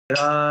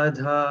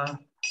Radha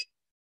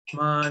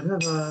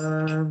Madhava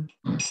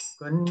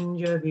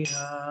Kunja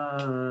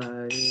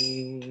Bihari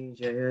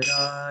Jaya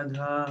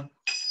Radha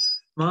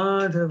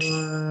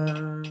Madhava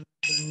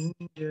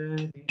Kunja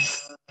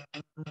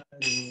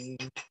Bihari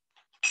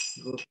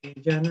Gopi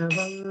Jana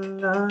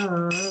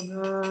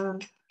Vallabha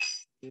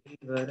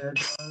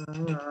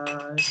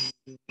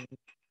Giridharadhari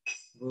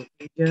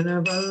Gopi Jana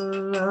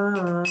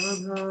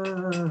Vallabha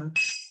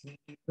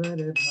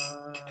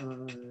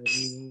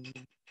Giridharadhari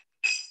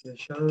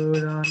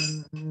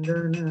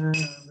Yashodanandana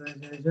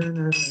Braja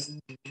Jana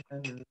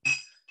Ranjana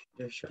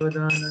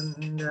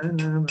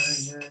Yashodanandana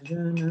Braja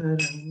Jana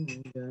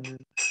Ranjana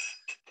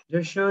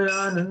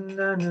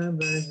Yashodanandana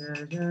Braja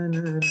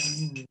Jana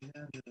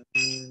Ranjana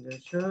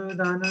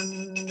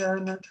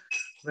Yashodanandana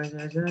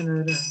Braja Jana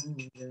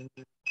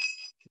Ranjana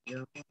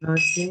Yamuna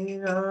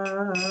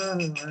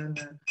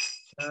Tiravana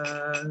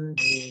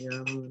Chari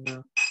Yamuna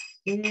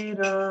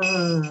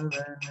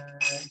Tiravana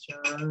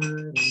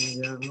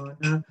Chari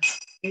Yamuna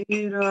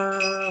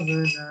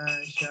Tiravana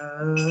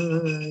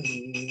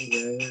Chari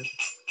Jaya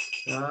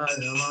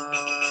Radha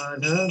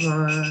Madhava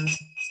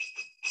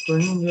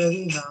Kunja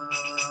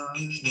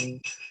Vihari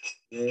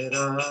Jaya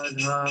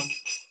Radha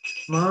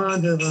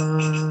Madhava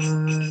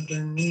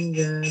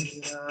Kunja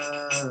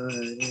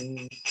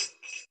Vihari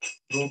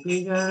Gopi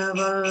Jana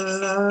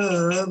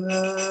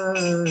Vallabha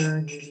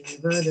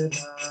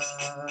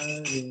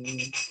Giridharadhari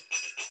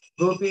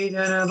Gopi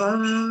Jana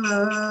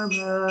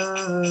Vallabha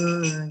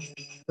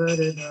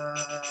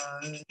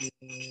Giridharadhari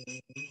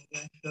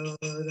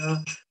Yashoda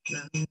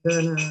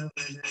Nandana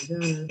Braja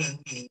Jana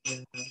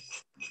Ranjana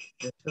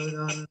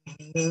Yashoda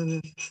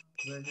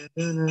Nandana Braja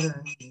Jana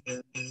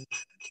Ranjana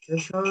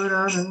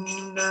Yashoda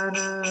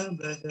Nandana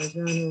Braja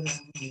Jana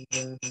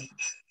Ranjana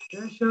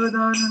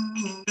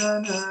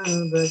Yashodanandana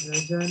Braja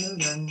Jana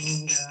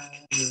Ranjana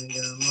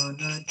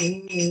Yamuna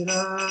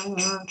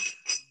Tiravana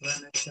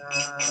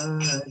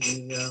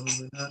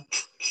Yamuna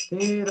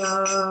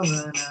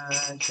Tiravana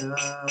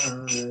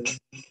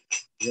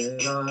Jaya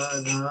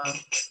Radha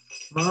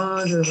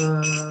Madhava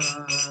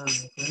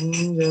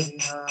Kunja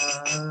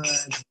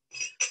Vihari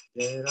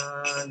Jaya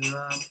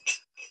Radha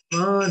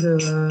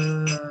Madhava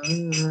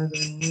Kunja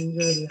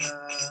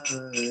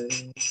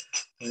Vihari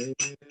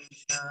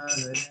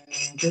Hare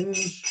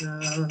Krishna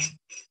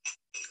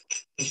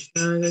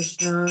Krishna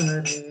Krishna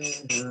Hare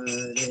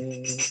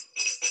Hare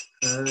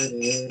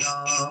Hare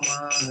Rama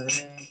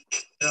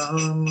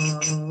Rama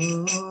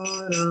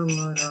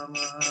Rama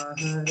Rama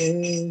Hare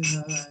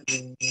Hare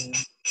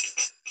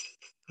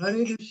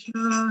Hare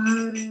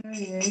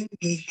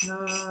Krishna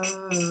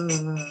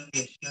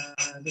Krishna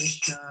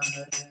Krishna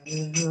Hare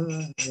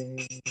Hare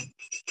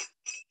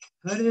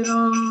Hare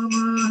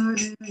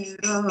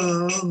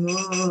Rama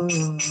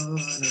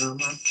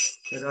Rama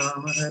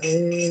Rama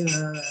Hare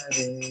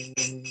Hare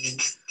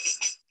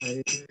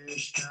Hare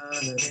Krishna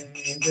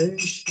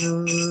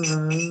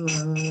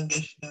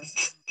Krishna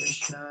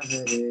Krishna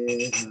Hare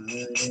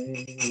Hare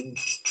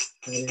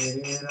Hare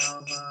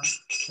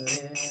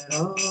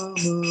Rama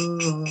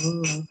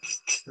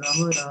Rama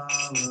Rama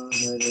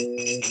Hare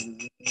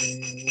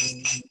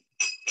Hare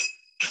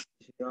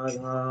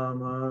Radha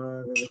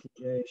Madhava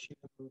Jai Shri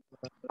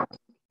Prabhupada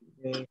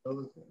Jai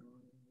Gaura.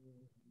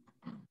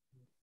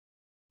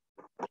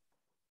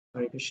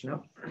 Hare Krishna.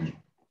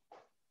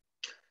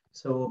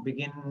 So we'll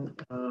begin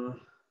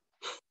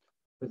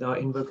with our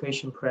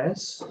invocation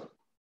prayers.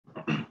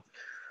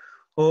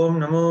 Om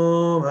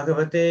Namo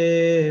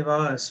Bhagavate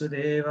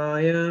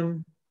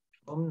Vasudevaya.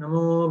 Om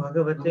Namo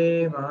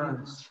Bhagavate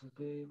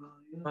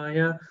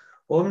Vasudevaya.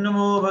 Om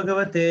Namo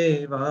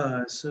Bhagavate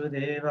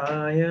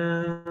Vasudevaya.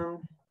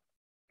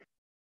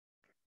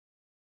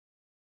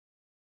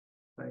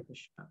 Hare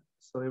Krishna.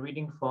 So we're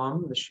reading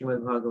from the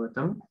Srimad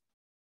Bhagavatam.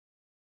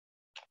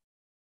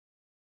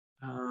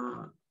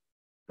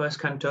 First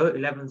canto,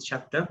 11th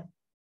chapter,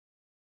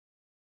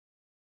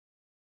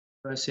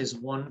 verses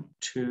 1,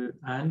 2,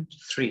 and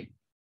 3.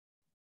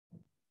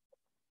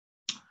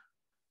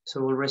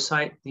 So we'll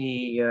recite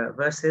the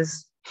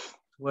verses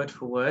word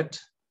for word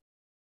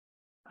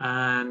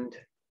and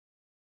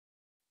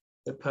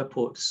the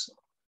purports,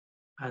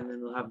 and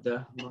then we'll have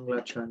the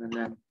Mangalacharna, and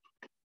then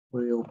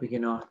we'll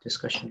begin our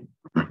discussion.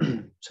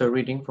 So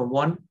reading from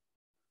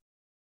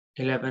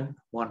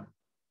 1:11:1.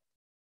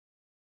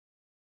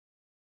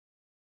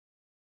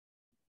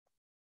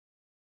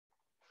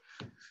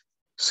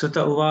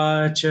 Sutta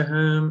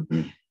uvachaham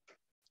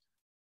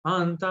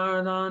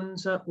antardan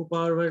sa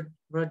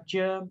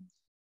uparvrajya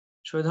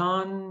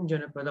shradhan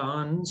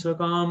janapadan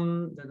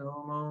swakam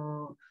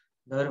dadhomo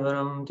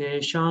dharvaram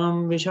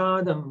tesham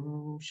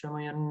vishadam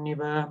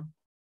shamayanniva.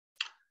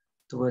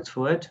 The word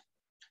for word.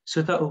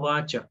 Sutta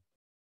uvacha.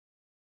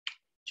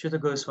 Sutta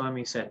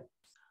Goswami said,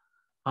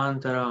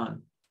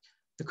 Antaran,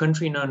 the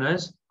country known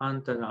as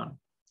Antaran,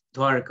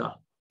 Dwarka,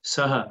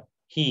 Saha,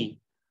 he,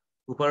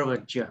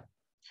 Uparvajya,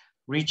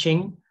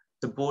 reaching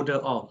the border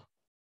of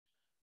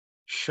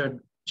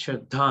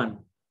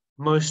Shraddhan,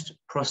 most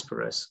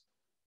prosperous,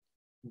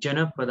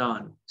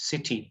 Janapadan,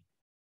 city,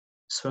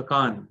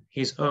 Swakan,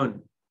 his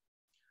own,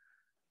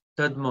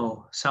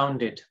 Tadmo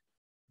sounded,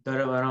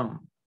 Daravaram,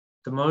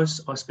 the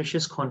most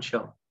auspicious conch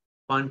shell,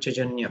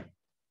 Panchajanya,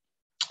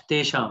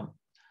 Tesham,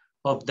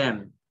 of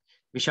them,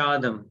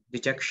 Vishadam,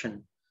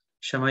 dejection,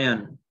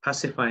 Shamayan,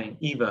 pacifying,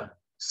 Eva,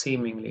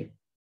 seemingly.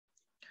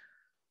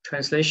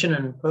 Translation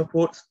and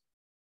purport.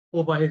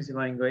 All by His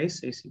Divine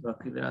Grace, A.C.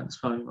 Bhaktivedanta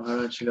Swami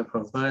Maharaj, Srila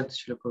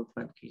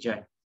Prabhupada Ki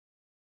Jai.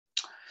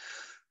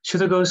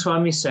 Shuddha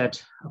Goswami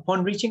said,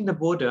 upon reaching the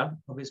border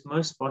of his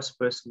most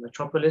prosperous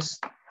metropolis,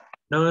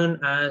 known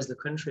as the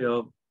country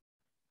of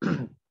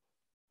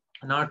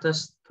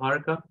Anarthas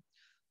Dwarka,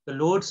 the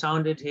Lord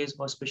sounded his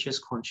auspicious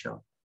conch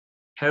shell,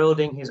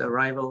 heralding his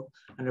arrival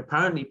and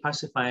apparently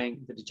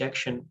pacifying the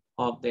dejection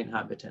of the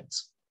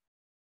inhabitants.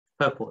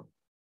 Purport.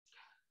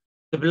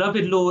 The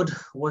beloved Lord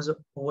was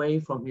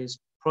away from his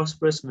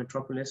prosperous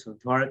metropolis of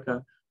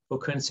Dwarka for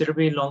a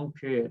considerably long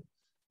period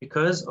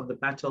because of the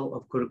battle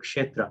of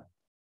Kurukshetra,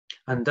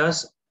 and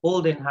thus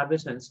all the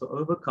inhabitants were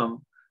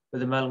overcome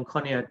with the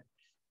melancholia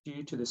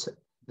due to the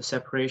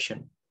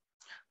separation.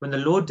 When the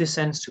Lord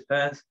descends to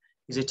earth,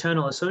 his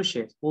eternal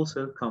associates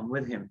also come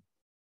with him,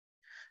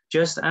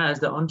 just as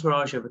the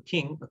entourage of a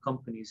king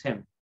accompanies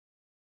him.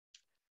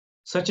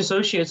 Such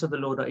associates of the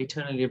Lord are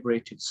eternally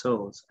liberated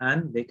souls,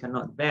 and they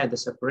cannot bear the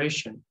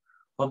separation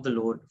of the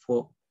Lord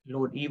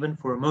even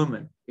for a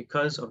moment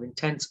because of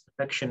intense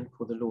affection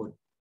for the Lord.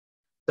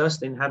 Thus,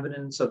 the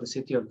inhabitants of the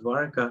city of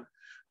Dwarka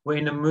were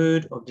in a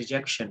mood of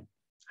dejection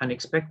and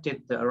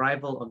expected the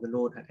arrival of the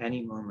Lord at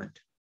any moment.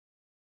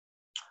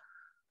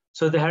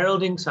 So the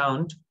heralding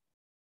sound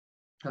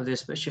of the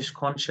auspicious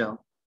conch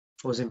shell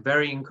was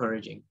very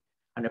encouraging,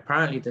 and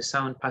apparently the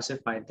sound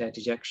pacified their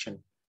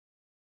dejection.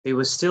 They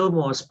were still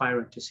more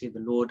aspirant to see the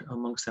Lord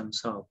amongst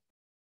themselves,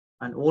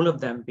 and all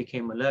of them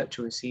became alert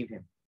to receive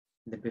him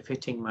in the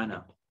befitting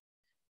manner.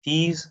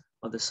 These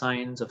are the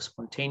signs of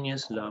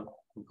spontaneous love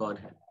of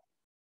Godhead.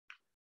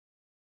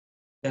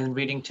 Then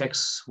reading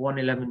text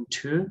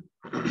 111.2.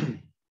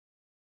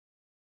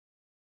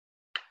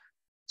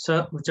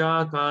 Sa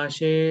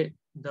ujakashe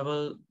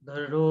daval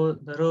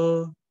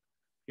daro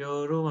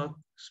yorumak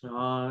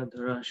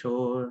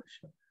smadharashor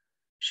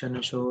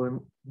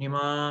shanashor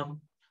nimam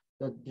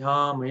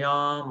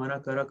tadhyamaya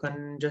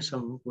manakarakanja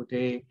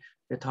sampute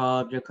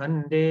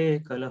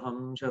yathabjakhande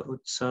kalahamsha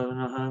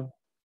utsavanaha.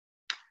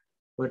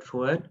 Word for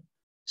word.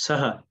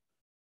 Saha,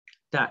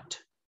 that.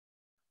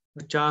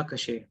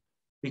 Uchakashe,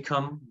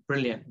 became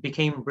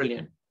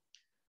brilliant.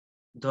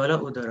 Dhala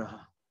udaraha,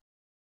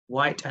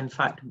 white and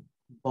fat,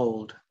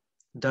 bold.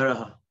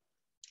 Daraha,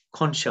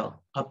 conch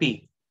shell,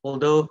 api,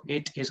 although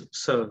it is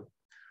so.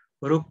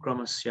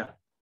 Urukramasya,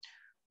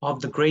 of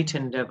the great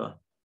endeavor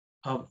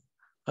of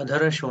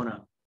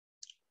Adharashona,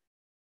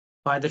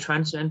 by the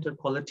transcendental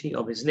quality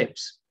of his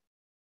lips.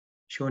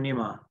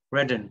 Shunima,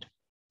 reddened.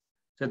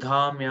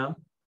 Tadhamya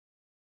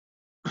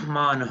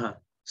manaha,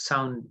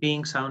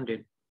 being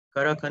sounded.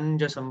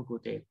 Karakanja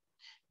sampute,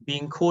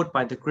 being caught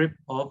by the grip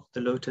of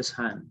the lotus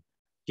hand.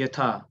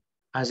 Yatha,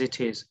 as it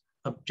is.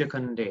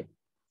 Abjakande,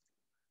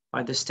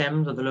 by the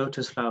stems of the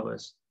lotus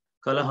flowers.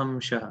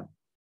 Kalahamsha,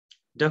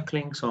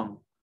 duckling song.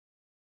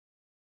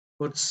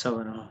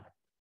 Utsavana,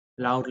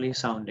 loudly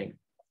sounding.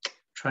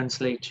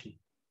 Translation.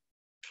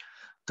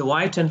 The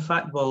white and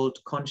fat bold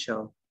conch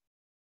shell,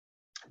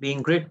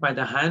 being gripped by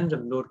the hand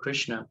of Lord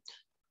Krishna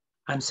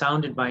and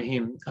sounded by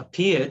him,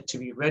 appeared to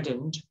be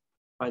reddened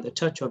by the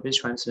touch of his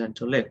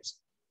transcendental lips.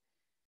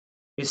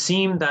 It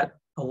seemed that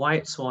a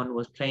white swan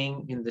was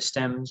playing in the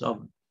stems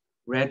of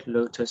red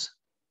lotus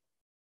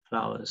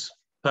flowers.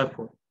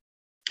 Purple.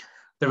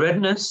 The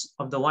redness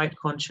of the white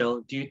conch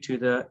shell due to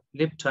the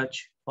lip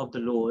touch of the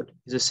Lord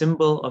is a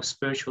symbol of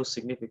spiritual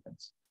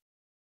significance.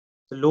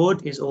 The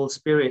Lord is all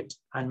spirit,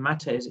 and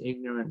matter is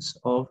ignorance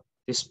of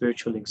this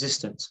spiritual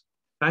existence.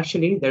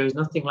 Actually, there is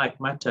nothing like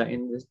matter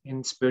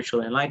in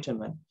spiritual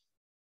enlightenment,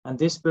 and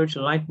this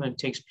spiritual enlightenment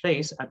takes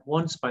place at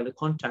once by the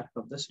contact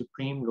of the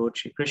Supreme Lord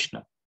Shri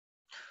Krishna.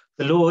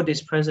 The Lord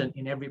is present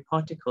in every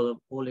particle of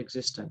all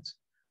existence,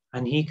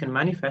 and he can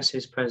manifest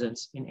his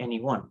presence in any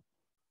one.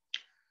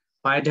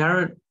 By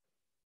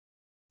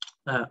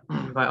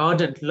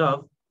ardent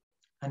love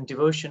and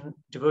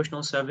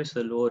devotional service to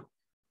the Lord,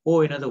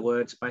 or in other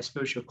words, by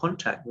spiritual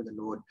contact with the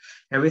Lord,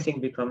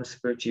 everything becomes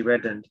spiritually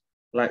reddened,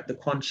 like the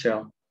conch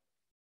shell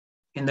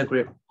in the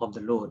grip of the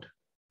Lord.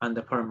 And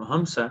the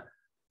Paramahamsa,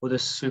 or the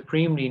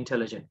supremely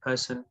intelligent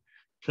person,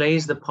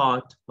 plays the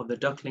part of the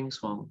duckling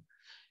swan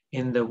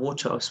in the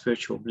water of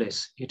spiritual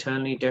bliss,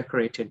 eternally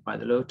decorated by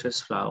the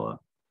lotus flower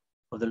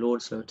of the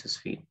Lord's lotus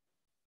feet.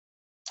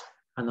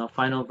 And our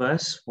final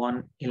verse,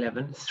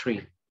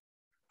 111.3.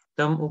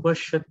 Tam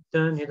upashatta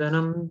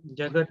nidanam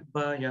jagat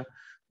bhaya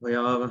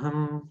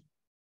vayavaham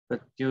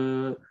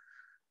pratyudyohu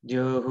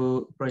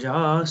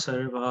praja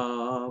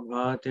sarva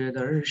bhate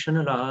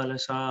darshana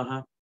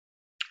lalasaha.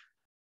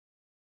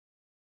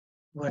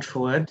 Word for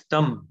word,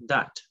 tam,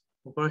 that,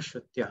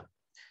 upashatya,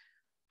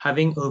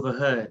 having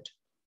overheard,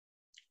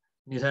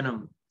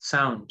 nidanam,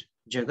 sound,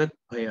 jagat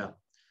bhaya,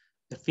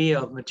 the fear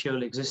of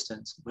material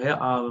existence, bhaya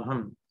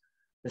avaham,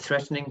 the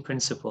threatening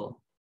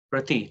principle,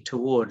 prati,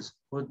 towards,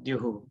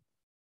 udayuhu,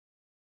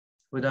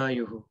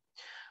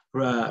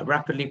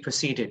 rapidly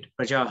proceeded,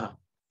 prajaha,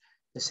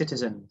 the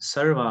citizen,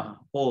 sarvaha,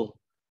 all,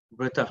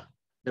 vrita,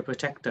 the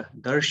protector,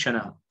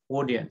 darshana,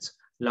 audience,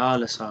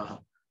 lalasaha,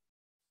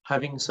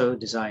 having so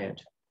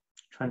desired.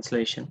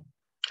 Translation.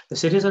 The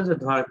citizens of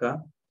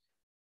Dwarka,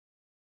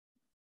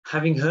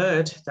 having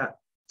heard that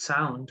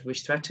sound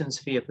which threatens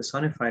fear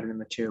personified in the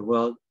material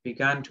world,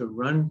 began to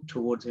run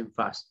towards him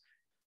fast,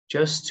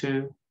 just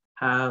to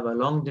have a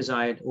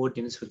long-desired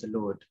audience with the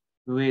Lord,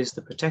 who is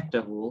the protector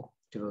of all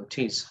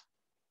devotees.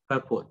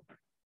 Purport.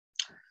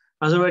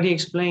 As already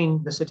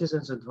explained, the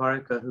citizens of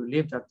Dwarka who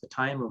lived at the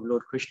time of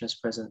Lord Krishna's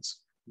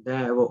presence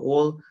there were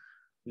all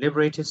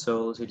liberated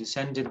souls who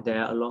descended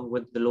there along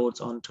with the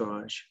Lord's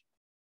entourage,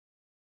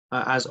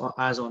 as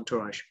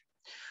entourage.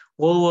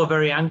 All were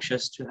very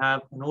anxious to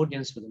have an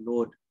audience with the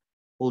Lord,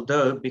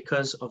 although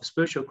because of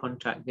spiritual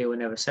contact, they were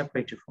never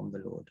separated from the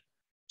Lord.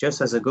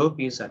 Just as the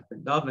gopis at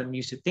Vrindavan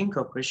used to think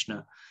of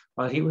Krishna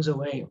while he was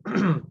away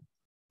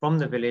from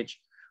the village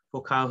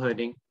for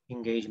cowherding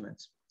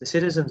engagements. The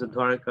citizens of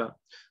Dwarka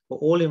were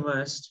all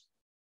immersed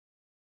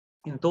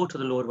in thought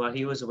of the Lord while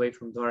he was away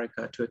from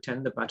Dwarka to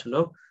attend the battle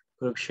of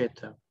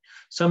Kurukshetra.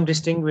 Some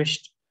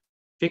distinguished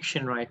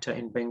fiction writer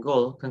in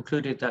Bengal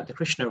concluded that the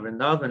Krishna of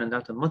Vrindavan and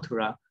that of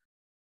Mathura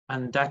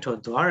and that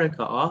of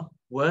Dwarka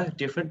were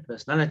different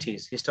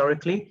personalities.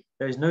 Historically,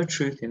 there is no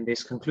truth in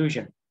this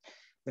conclusion.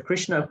 The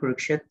Krishna of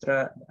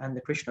Kurukshetra and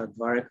the Krishna of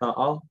Dwarka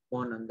are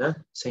one and the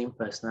same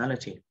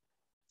personality.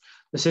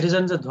 The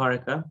citizens of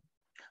Dwarka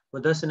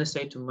were thus in a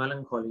state of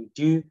melancholy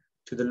due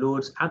to the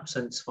Lord's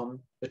absence from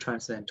the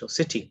transcendental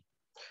city,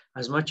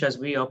 as much as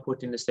we are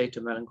put in a state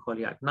of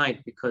melancholy at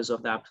night because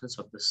of the absence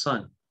of the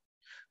sun.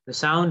 The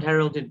sound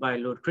heralded by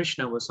Lord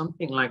Krishna was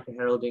something like the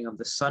heralding of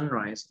the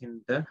sunrise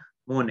in the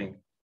morning.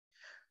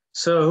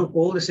 So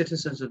all the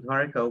citizens of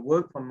Dwarka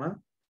woke from a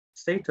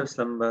state of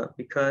slumber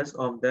because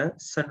of the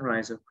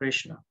sunrise of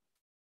Krishna,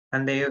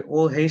 and they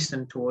all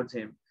hastened towards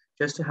him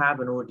just to have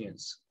an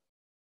audience.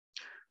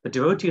 The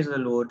devotees of the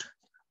Lord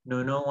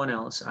know no one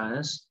else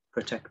as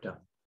protector.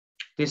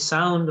 This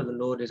sound of the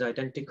Lord is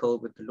identical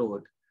with the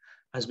Lord,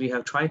 as we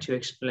have tried to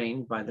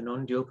explain by the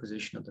non-dual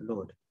position of the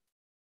Lord.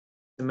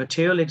 The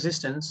material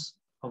existence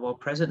of our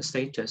present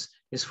status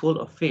is full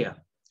of fear.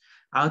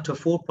 Out of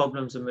four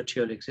problems of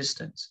material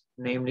existence,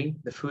 namely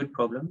the food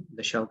problem,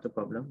 the shelter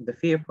problem, the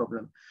fear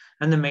problem,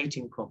 and the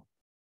mating problem.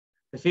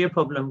 The fear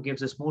problem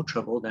gives us more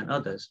trouble than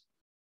others.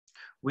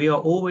 We are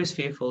always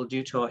fearful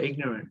due to our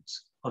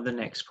ignorance of the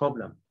next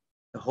problem.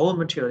 The whole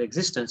material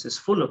existence is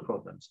full of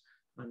problems,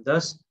 and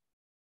thus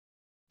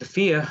the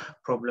fear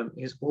problem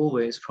is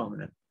always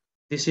prominent.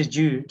 This is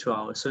due to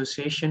our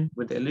association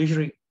with the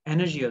illusory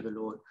energy of the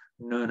Lord,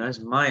 known as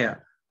Maya,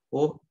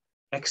 or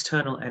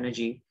external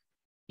energy,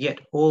 yet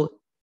all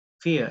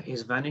fear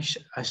is vanished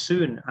as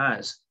soon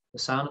as the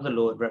sound of the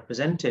Lord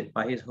represented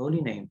by his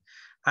holy name,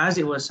 as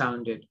it was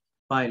sounded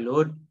by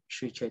Lord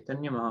Sri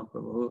Chaitanya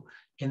Mahaprabhu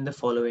in the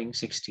following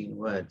 16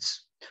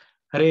 words.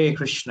 Hare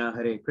Krishna,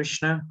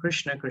 Krishna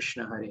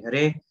Krishna, Hare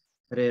Hare,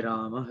 Hare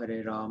Rama,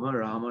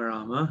 Rama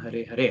Rama,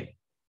 Hare Hare.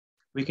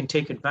 We can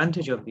take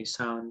advantage of these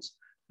sounds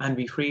and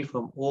be free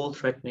from all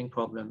threatening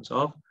problems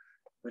of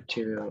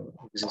material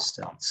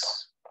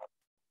existence.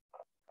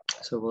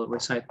 So we'll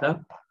recite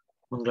the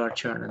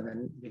Mangalarcharana and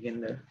then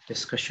begin the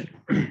discussion.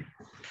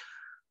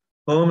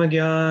 Om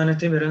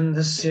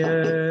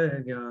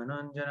Jnanatimirandhasya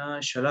Jnananjana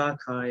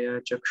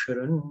Shalakaya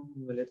Chakshurun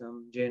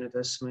Militam Jena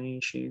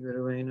Tasmai Shri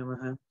Gurave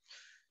Namaha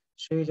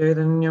Shri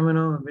Chaitanya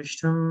Mano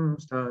Vishtam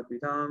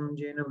Sthapitam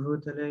Jena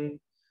Bhutale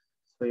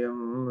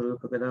Swayam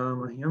Rupakada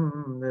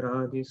Mahyam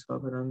Daradi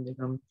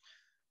Swaparandikam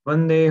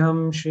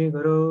Vandeham Shri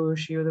Guru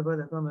Shri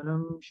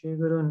Udapadakamam Shri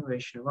Gurun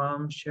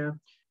Vaishnavamscha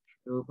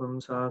Rupam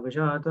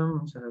Sagajatam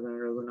Sahagan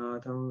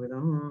Raghunatham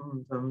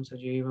Vidam Tam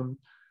Sajivam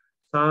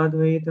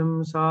Sadvaitam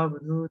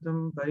Savadhutam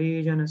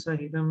Parijana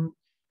Sahitam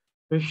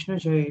Krishna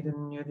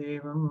Chaitanya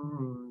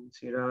Devam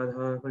Sri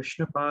Radha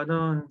Krishna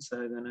Padan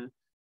Sahagana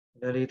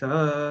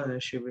Lalita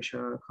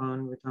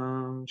Shivashakhan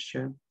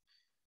Vitamscha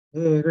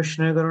He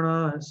Krishna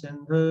Karuna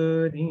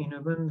Sindhu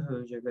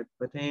Dinabandhu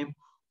Jagatpate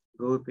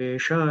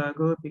Gopesha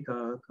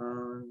Gopika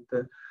Kanta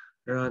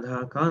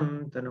Radha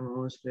Kanta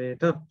Namosle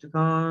Tapta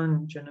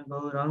Kanchana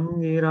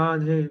Gaurangi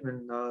Radhe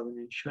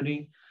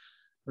Vrindavaneshwari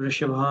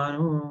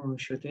Vrishabhanu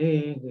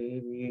Shute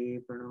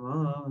Devi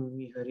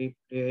Pranamami Hari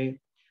Priye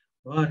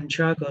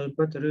Vancha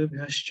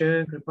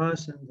Kalpatarubhyascha Kripa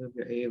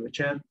Sindhubhya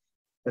Evacha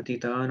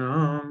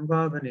Patitanam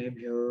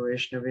Pavanebhyo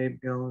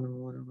Vaishnavebhyo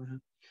Namo Namaha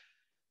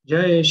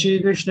Jai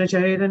Shri Krishna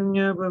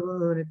Chaitanya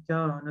Prabhu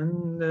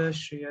Nityananda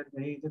Shri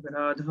Advaita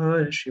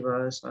Gadadhar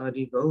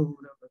Shivasadi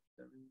Gaura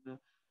Bhaktavinda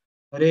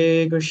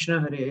Hare Krishna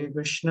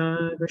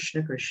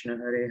Krishna Krishna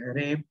Hare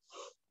Hare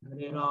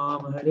Hare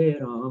Rama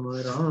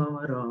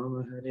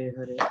Rama Hare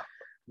Hare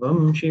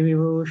Vamshi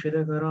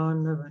Vibhushita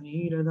Karana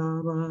Vanira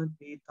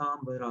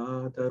Pitambara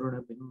Taruna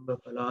Bimba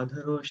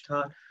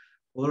Paladharoshthar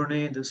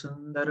Purne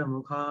Dusundara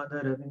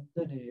Mukhadara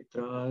Vinda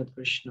Netra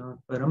Krishna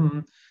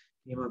Param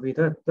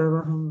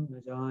किमभिदत्तवहं न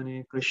जाने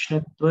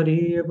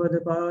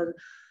कृष्णत्वरीयपदपाद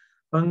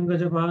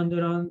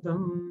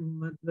पङ्कजपाण्डुरान्तं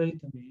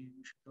अद्वैतमेव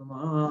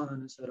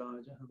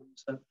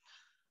श्रुतमानसराजहंस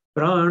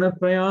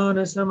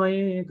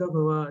प्राणप्रयाणसमये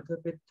कभवात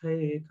पित्थै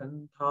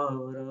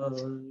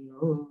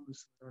कण्ठावरायो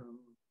शरणं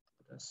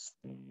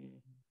तस्मै.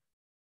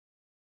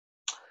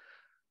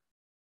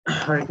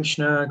 Hare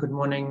Krishna, good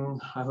morning.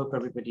 I hope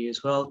everybody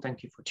is well.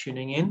 Thank you for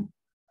tuning in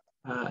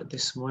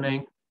this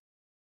morning.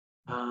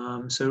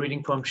 So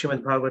reading from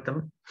Srimad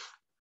Bhagavatam,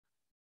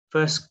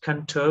 first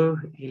canto,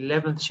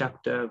 11th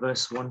chapter,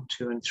 verse 1,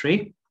 2, and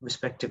 3,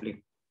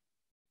 respectively.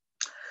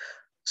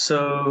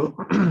 So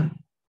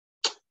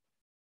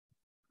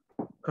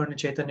Karna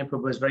Chaitanya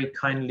Prabhu is very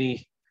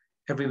kindly,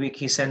 every week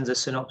he sends a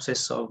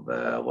synopsis of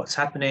what's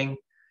happening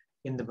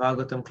in the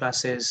Bhagavatam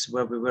classes,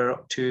 where we were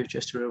up to,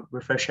 just to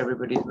refresh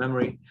everybody's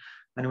memory.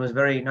 And it was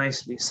very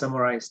nicely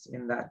summarized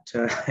in that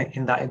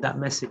in that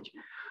message.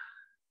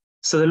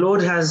 So the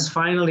Lord has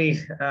finally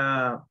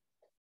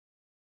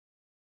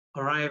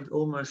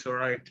almost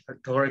arrived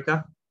at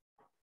Dwarka,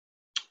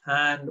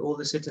 and all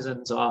the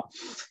citizens are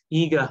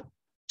eager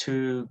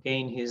to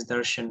gain his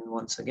darshan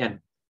once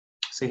again.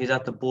 So he's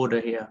at the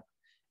border here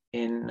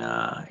in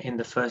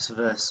the first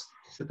verse.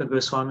 Sutta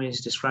Goswami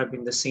is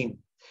describing the scene.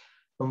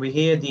 When we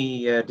hear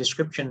the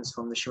descriptions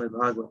from the Srimad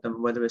Bhagavatam,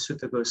 whether it's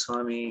Sutta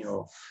Goswami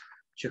or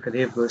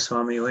Shukadev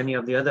Goswami or any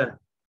of the other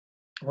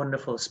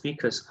wonderful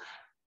speakers,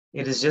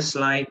 it is just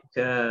like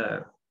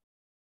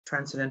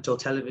transcendental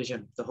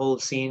television. The whole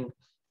scene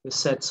is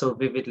set so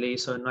vividly,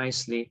 so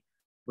nicely,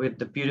 with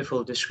the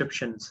beautiful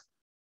descriptions,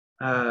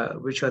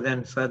 which are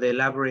then further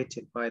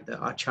elaborated by the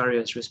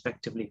acharyas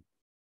respectively.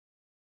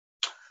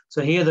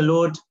 So here the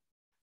Lord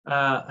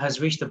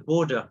has reached the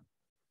border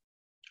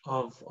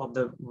of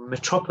the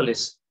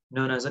metropolis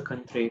known as a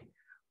country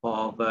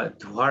of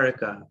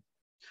Dwarka.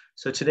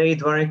 So today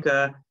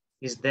Dwarka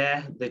is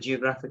there, the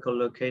geographical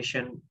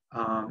location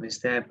is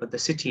there, but the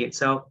city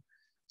itself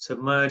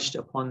submerged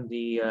upon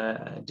the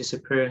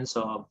disappearance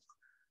of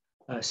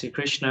Sri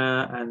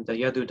Krishna and the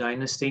Yadu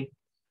dynasty.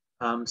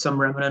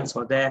 Some remnants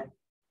are there.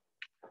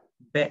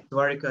 Bet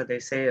Dwarka, they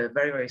say, a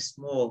very, very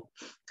small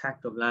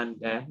tract of land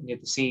there near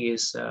the sea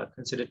is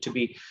considered to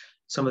be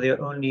some of the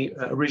only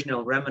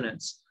original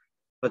remnants.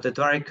 But the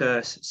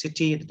Dwarka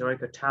city, the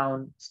Dwarka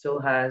town, still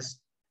has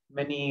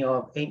many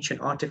of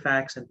ancient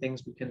artifacts and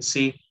things we can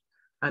see.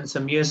 And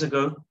some years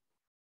ago,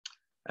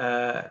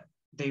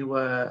 they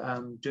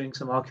were doing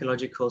some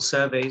archaeological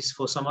surveys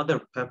for some other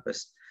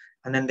purpose.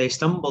 And then they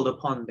stumbled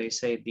upon, they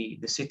say,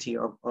 the city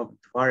of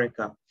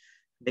Dwarka.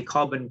 They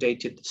carbon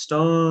dated the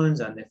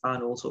stones and they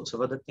found all sorts of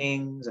other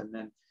things. And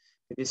then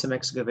they did some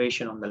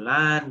excavation on the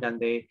land and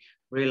they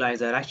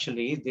realized that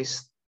actually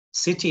this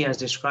city, as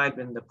described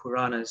in the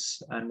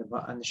Puranas and the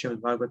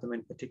Srimad Bhagavatam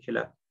in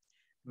particular,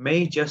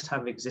 may just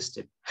have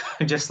existed,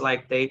 just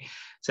like they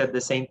said the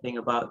same thing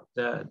about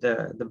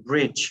the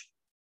bridge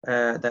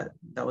that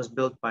was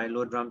built by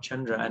Lord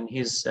Ramchandra and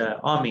his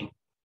army.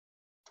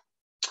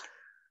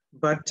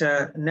 But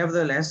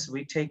nevertheless,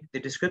 we take the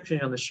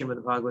description of the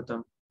Srimad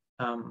Bhagavatam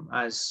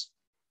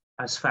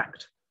as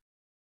fact.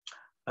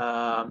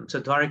 So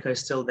Dwarka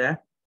is still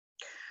there,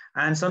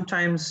 and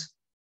sometimes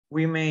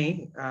we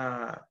may,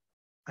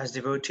 as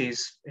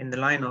devotees in the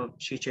line of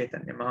Sri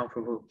Chaitanya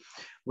Mahaprabhu,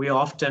 we are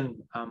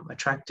often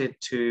attracted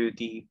to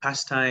the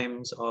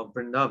pastimes of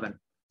Vrindavan,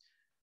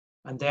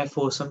 and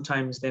therefore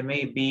sometimes there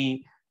may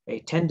be a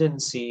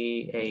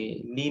tendency,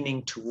 a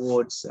leaning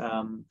towards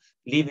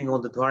leaving all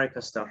the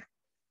Dwarka stuff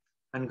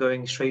and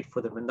going straight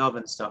for the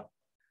Vrindavan stuff.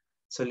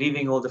 So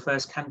leaving all the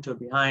first canto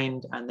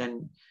behind and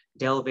then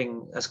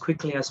delving as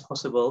quickly as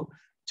possible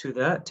to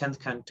the 10th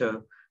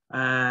canto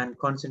and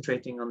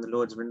concentrating on the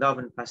Lord's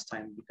Vrindavan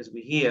pastime, because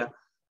we hear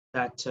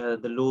that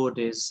the Lord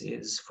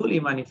is fully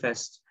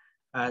manifest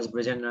as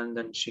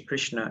Brajanandan Shri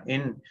Krishna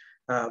in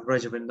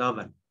Braja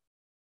Vrindavan.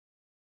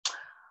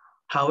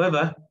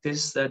 However, the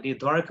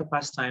Dwarka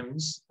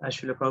pastimes, as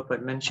Srila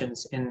Prabhupada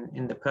mentions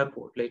in the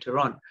purport later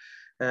on,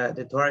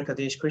 the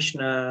Dwarkadish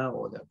Krishna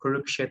or the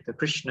Kurukshetra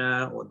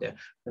Krishna or the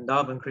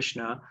Vrindavan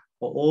Krishna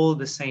are all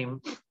the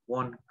same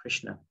one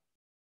Krishna.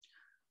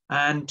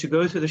 And to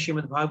go through the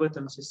Srimad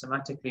Bhagavatam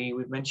systematically,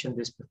 we've mentioned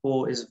this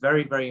before, is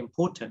very, very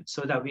important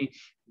so that we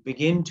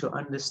begin to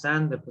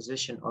understand the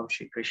position of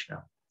Shri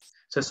Krishna.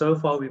 So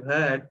far we've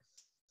heard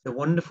the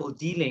wonderful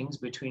dealings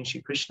between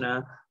Shri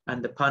Krishna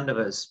and the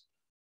Pandavas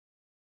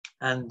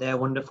and their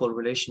wonderful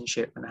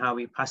relationship and how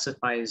he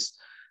pacifies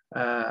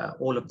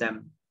all of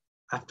them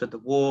after the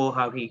war,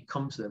 how he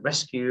comes to the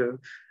rescue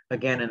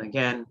again and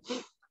again.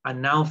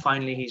 And now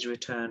finally he's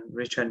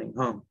returning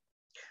home.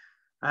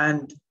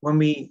 And when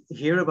we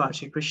hear about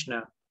Shri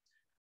Krishna,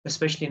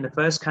 especially in the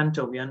first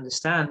canto, we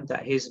understand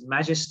that his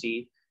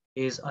majesty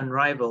is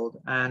unrivaled,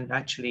 and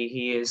actually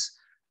he is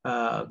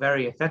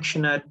very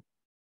affectionate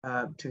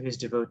to his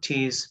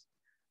devotees.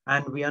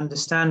 And we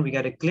understand, we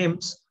get a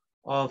glimpse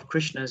of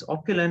Krishna's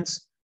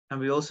opulence, and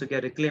we also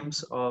get a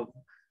glimpse of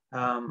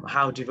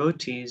how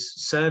devotees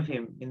serve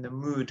him in the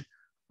mood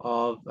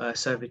of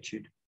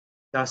servitude,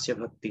 dasya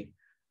bhakti.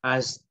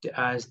 as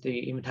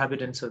the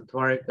inhabitants of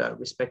Dwarka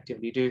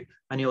respectively do.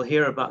 And you'll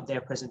hear about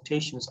their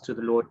presentations to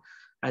the Lord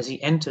as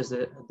he enters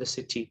the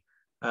city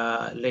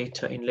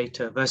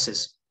later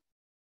verses.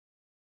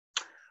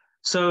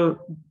 So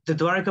the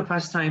Dwarka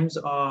pastimes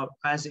are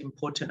as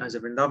important as the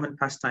Vrindavan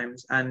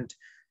pastimes, and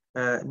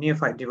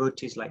neophyte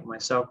devotees like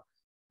myself,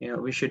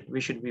 we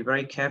should be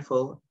very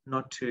careful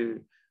not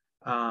to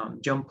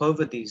jump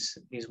over these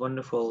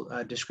wonderful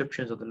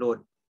descriptions of the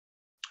Lord.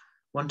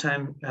 One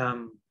time,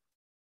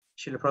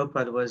 Srila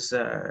Prabhupada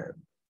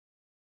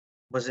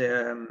was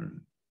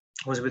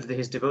with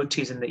his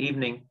devotees in the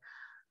evening,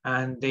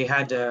 and they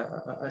had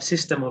a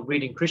system of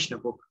reading Krishna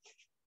book,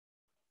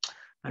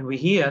 and we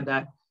hear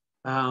that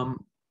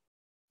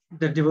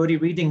the devotee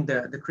reading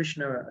the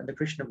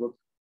Krishna book,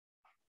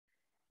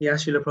 he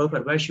asked Srila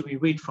Prabhupada, where should we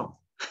read from?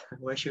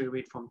 Where should we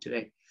read from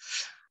today?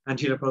 And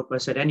Srila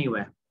Prabhupada said,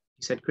 anywhere.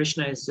 He said,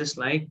 Krishna is just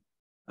like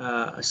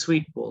a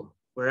sweet ball.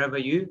 Wherever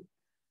you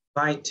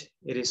bite,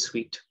 it is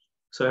sweet.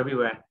 So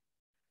everywhere.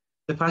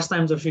 The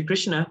pastimes of Sri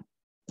Krishna,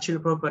 Srila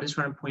Prabhupada is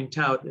trying to point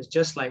out, is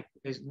just like,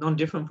 is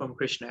non-different from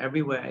Krishna.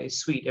 Everywhere is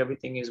sweet.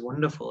 Everything is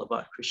wonderful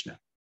about Krishna.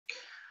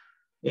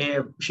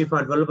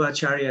 Shripad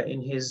Vallabhacharya, in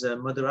his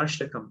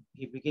Madhurashtakam,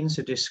 he begins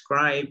to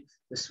describe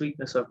the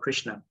sweetness of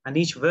Krishna. And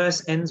each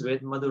verse ends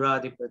with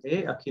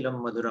Madhuradipade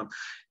Akhilam Madhuram.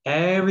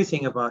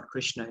 Everything about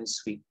Krishna is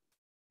sweet.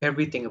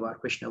 Everything about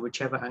Krishna,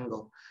 whichever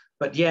angle.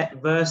 But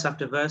yet, verse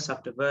after verse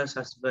after verse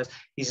after verse,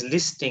 he's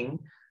listing,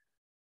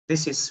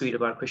 this is sweet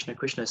about Krishna.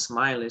 Krishna's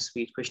smile is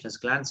sweet. Krishna's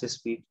glance is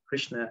sweet.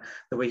 Krishna,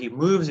 the way he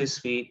moves is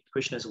sweet.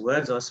 Krishna's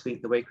words are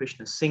sweet. The way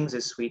Krishna sings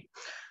is sweet.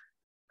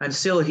 And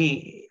still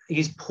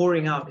he's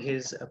pouring out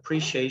his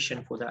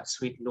appreciation for that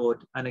sweet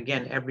Lord. And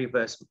again, every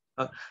verse,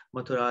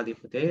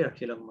 Mathuradipate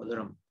Akhilam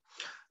Madhuram.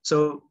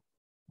 So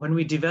when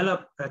we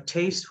develop a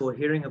taste for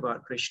hearing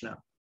about Krishna,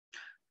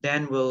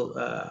 then we'll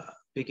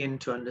begin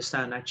to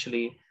understand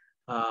actually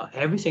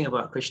everything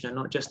about Krishna,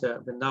 not just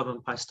the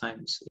Vrindavan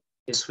pastimes,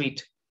 is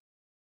sweet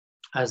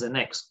as the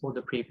next or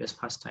the previous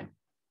pastime.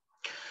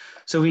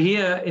 So we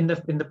hear in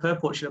the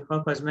purport, Srila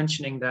Prabhupada is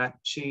mentioning that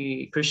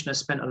Krishna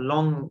spent a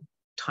long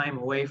time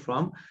away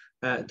from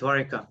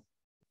Dwarka.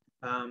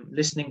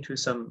 Listening to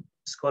some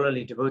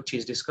scholarly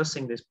devotees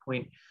discussing this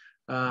point,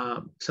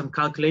 some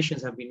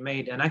calculations have been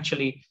made, and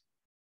actually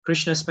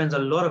Krishna spends a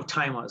lot of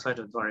time outside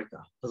of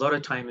Dwarka. A lot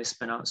of time is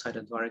spent outside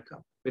of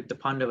Dwarka, with the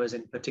Pandavas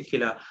in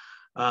particular,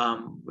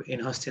 in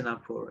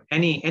Hastinapur.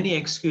 Any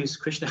excuse,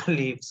 Krishna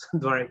leaves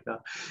Dwarka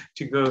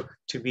to go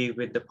to be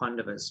with the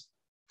Pandavas.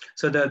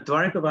 So the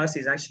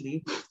Dwarkavasis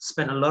actually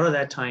spent a lot of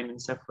their time in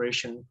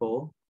separation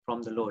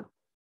from the Lord.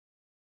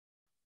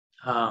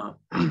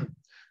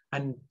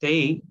 And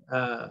they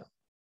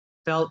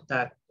felt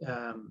that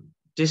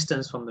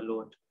distance from the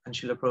Lord. And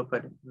Srila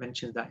Prabhupada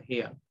mentions that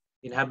here.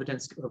 The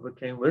inhabitants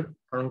overcame with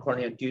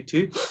Paramkarya due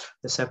to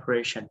the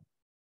separation.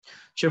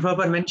 Srila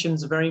Prabhupada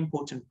mentions a very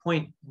important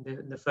point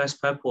in the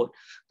first purport,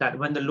 that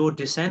when the Lord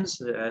descends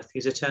to the earth,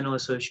 his eternal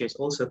associates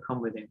also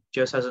come with him,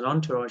 just as an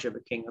entourage of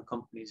a king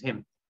accompanies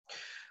him.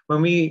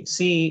 When we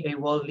see a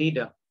world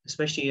leader,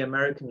 especially an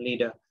American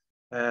leader,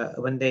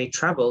 when they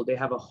travel, they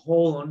have a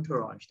whole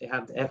entourage. They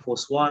have the Air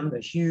Force One, a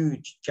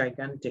huge,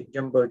 gigantic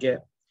jumbo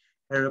jet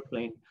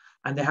aeroplane,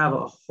 and they have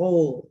a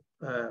whole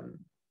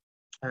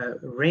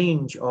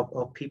range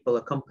of people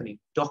accompanied,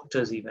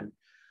 doctors even,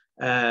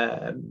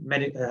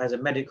 has a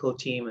medical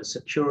team, a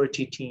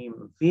security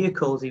team,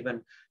 vehicles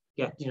even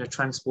get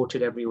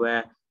transported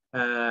everywhere,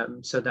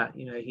 so that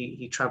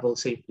he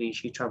travels safely,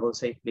 she travels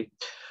safely.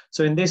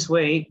 So in this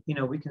way,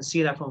 we can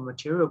see that from a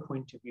material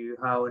point of view,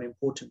 how an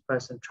important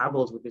person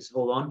travels with his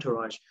whole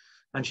entourage.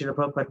 And Srila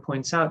Prabhupada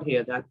points out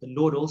here that the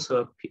Lord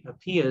also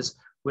appears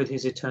with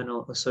his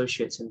eternal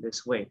associates in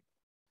this way.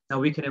 Now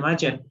we can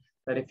imagine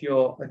that if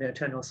you're an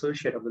eternal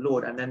associate of the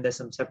Lord and then there's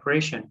some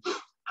separation,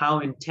 how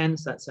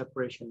intense that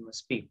separation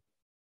must be.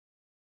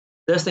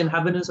 Thus the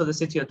inhabitants of the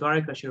city of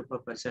Dwarka, Srila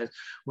Prabhupada says,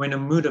 were in a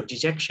mood of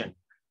dejection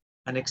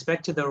and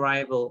expected the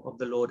arrival of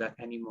the Lord at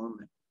any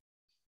moment.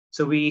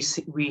 So we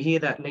hear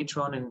that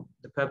later on in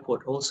the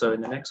purport also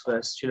in the next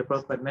verse. Srila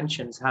Prabhupada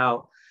mentions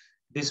how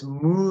this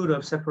mood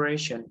of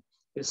separation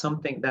is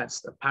something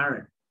that's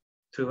apparent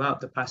throughout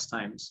the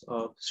pastimes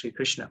of Sri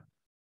Krishna.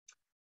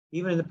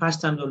 Even in the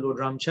pastimes of Lord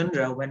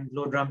Ramchandra, when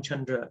Lord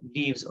Ramchandra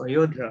leaves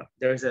Ayodhya,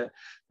 there is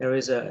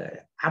a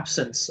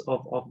absence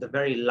of the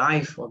very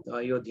life of the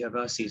Ayodhya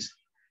Vasis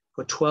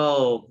for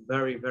 12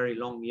 very, very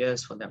long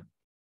years for them.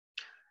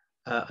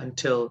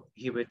 Until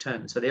he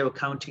returns. So they were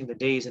counting the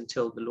days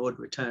until the Lord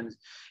returns.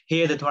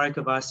 Here the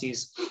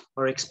Dwarkavasis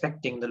are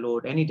expecting the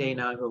Lord. Any day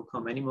now he'll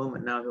come, any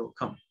moment now he'll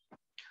come.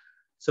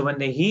 So when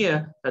they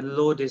hear that the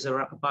Lord is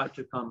about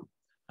to come,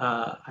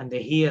 and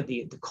they hear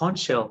the conch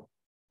shell,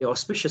 the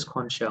auspicious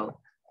conch shell,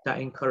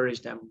 that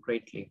encouraged them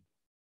greatly.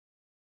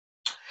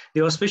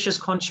 The auspicious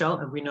conch shell,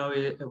 and we know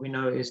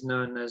is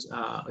known as,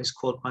 is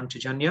called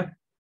Panchajanya.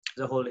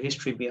 There's a whole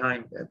history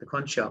behind the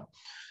conch shell.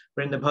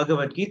 But in the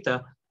Bhagavad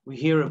Gita, we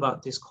hear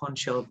about this conch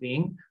shell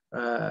being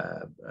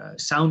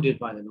sounded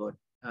by the Lord.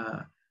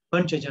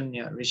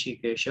 Panchajanya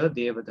Rishikesha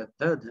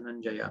Devadatta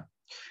Dhananjaya.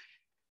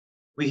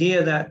 We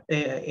hear that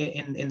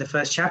in the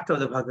first chapter of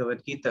the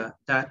Bhagavad Gita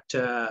that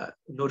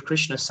Lord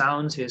Krishna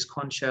sounds his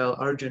conch shell,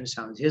 Arjuna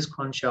sounds his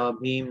conch shell,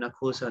 Bhim,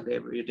 Nakul,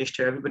 Sahadeva,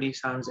 Yudhishthira, everybody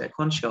sounds their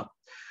conch shell.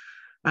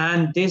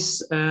 And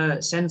this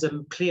sends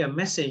a clear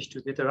message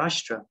to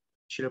Dhritarashtra.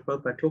 Srila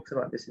Prabhupada talks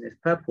about this in his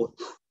purport.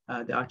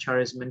 The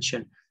Acharyas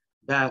mention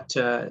that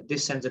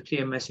this sends a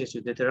clear message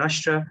to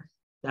Dhritarashtra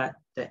that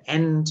the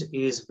end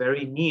is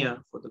very near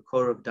for the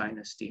Kaurav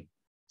dynasty.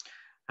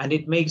 And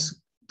it makes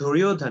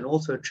Duryodhan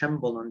also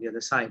tremble on the other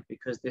side,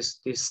 because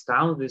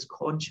these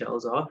conch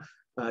shells are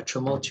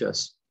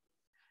tumultuous.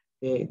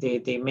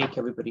 They make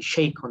everybody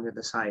shake on the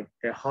other side.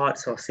 Their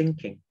hearts are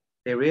sinking.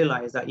 They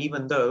realize that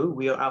even though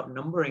we are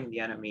outnumbering the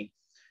enemy,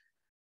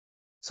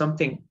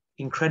 something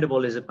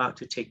incredible is about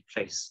to take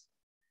place.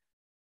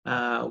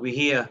 We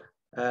hear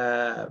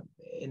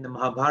in the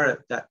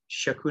Mahabharata that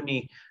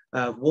Shakuni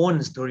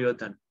warns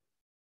Duryodhan,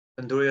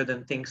 and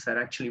Duryodhan thinks that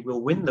actually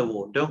we'll win the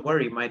war. Don't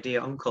worry, my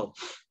dear uncle.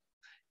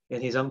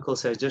 And his uncle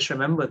says, just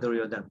remember,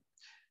 Duryodhan,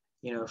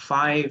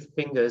 5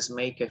 fingers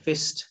make a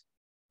fist,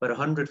 but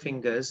 100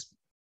 fingers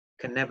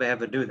can never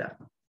ever do that.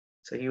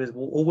 So he was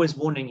always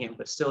warning him,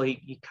 but still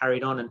he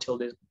carried on until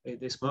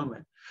this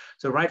moment.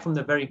 So right from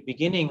the very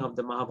beginning of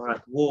the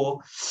Mahabharata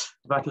war,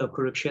 the Battle of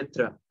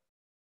Kurukshetra,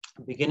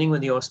 beginning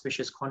with the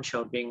auspicious conch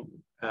shell being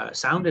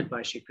sounded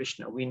by Shri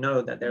Krishna, we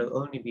know that there will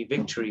only be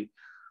victory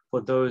for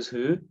those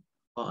who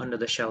are under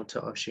the shelter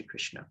of Shri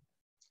Krishna.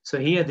 So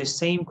here, this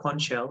same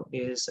conch shell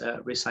is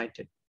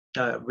resounded.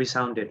 I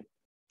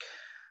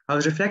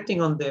was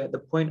reflecting on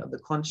the point of the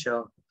conch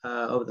shell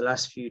over the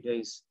last few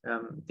days,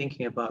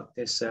 thinking about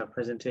this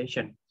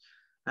presentation.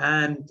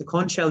 And the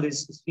conch shell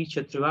is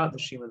featured throughout the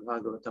Srimad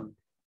Bhagavatam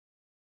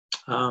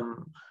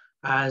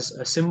as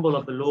a symbol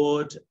of the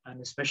Lord,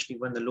 and especially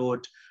when the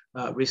Lord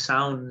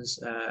resounds,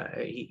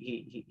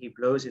 he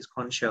blows his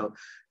conch shell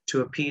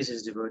to appease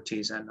his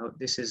devotees. And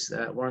this is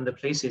one of the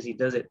places he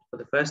does it for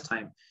the first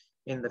time,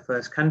 in the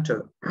first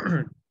canto.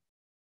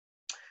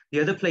 The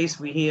other place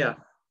we hear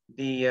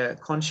the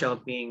conch shell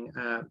being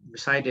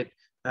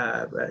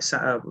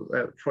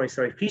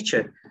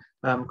featured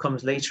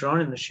comes later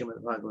on in the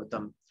Srimad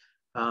Bhagavatam.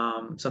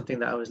 Something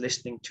that I was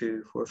listening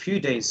to for a few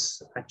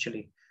days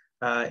actually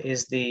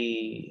is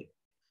the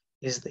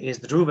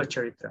Dhruva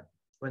Charitra.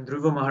 When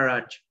Dhruva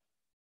Maharaj,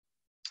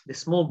 the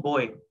small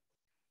boy,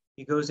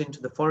 he goes into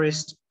the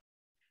forest,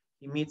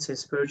 he meets his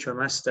spiritual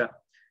master,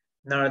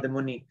 Narada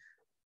Muni.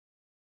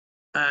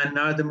 And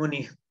Narada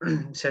Muni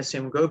says to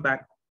him, go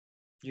back,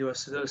 you are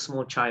still a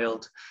small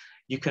child.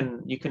 You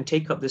can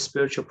take up the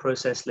spiritual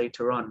process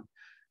later on.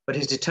 But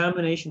his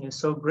determination is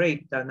so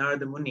great that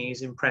Narada Muni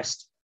is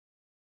impressed.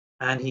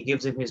 And he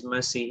gives him his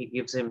mercy, he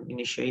gives him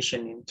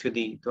initiation into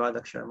the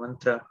Dwadakshara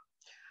mantra.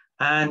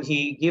 And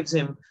he gives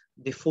him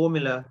the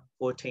formula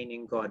for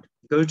attaining God.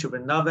 Go to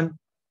Vrindavan,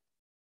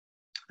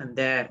 and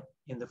there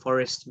in the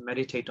forest,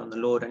 meditate on the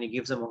Lord. And he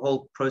gives him a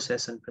whole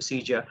process and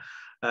procedure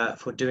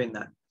for doing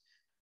that.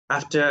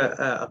 After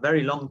a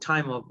very long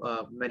time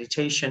of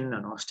meditation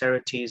and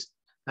austerities,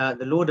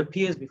 the Lord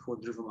appears before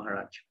Dhruva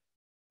Maharaj.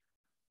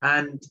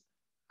 And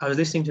I was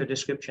listening to a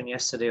description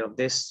yesterday of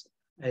this.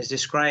 It's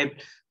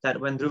described that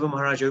when Dhruva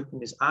Maharaj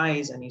opened his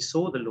eyes and he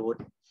saw the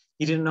Lord,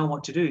 he didn't know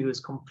what to do. He was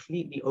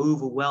completely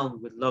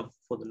overwhelmed with love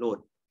for the Lord.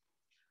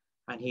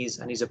 And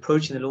he's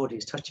approaching the Lord,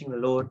 he's touching the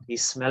Lord,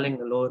 he's smelling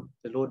the Lord.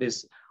 The Lord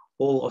is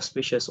all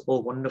auspicious,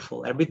 all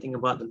wonderful. Everything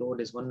about the Lord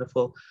is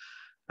wonderful.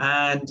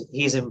 And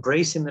he's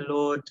embracing the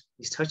Lord,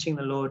 he's touching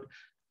the Lord.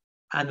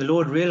 And the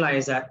Lord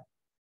realized that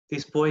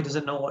this boy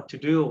doesn't know what to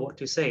do or what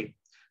to say.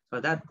 So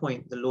at that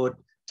point, the Lord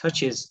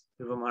touches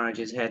Dhruva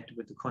Maharaj's head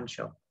with the conch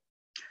shell.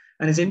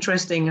 And it's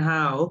interesting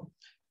how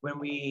when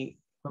we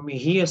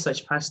hear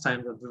such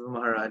pastimes of Dhruva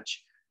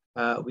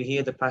Maharaj, we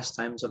hear the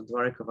pastimes of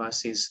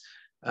Dwarikavasis,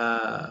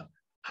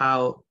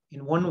 how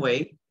in one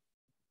way,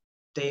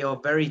 they are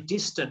very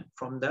distant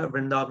from the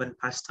Vrindavan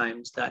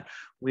pastimes that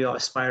we are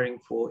aspiring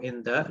for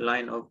in the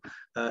line of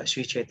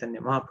Sri Chaitanya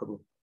Mahaprabhu.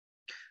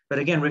 But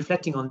again,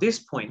 reflecting on this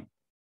point,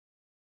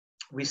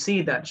 we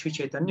see that Sri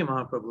Chaitanya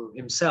Mahaprabhu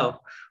himself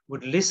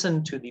would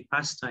listen to the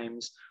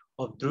pastimes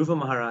of Dhruva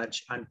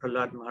Maharaj and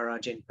Prahlad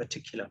Maharaj in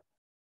particular.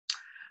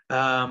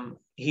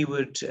 He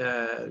would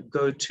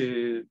go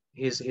to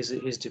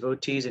his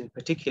devotees, in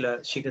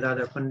particular, Shri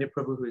Gadadhar Pandit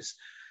Prabhu, whose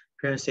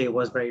appearance day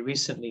was very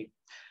recently,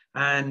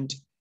 and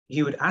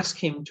he would ask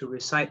him to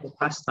recite the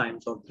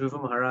pastimes of Dhruva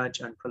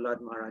Maharaj and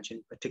Prahlad Maharaj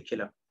in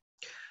particular.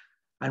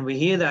 And we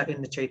hear that in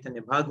the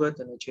Chaitanya Bhagavat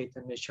and the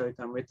Chaitanya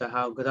Charitamrita,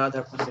 how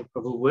Gadadhar Pandit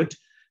Prabhu would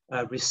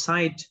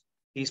recite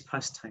these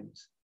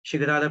pastimes. Shri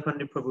Gadadhar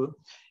Pandit Prabhu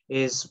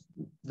is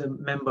the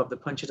member of the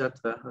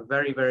Panchatattva, a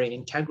very, very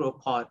integral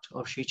part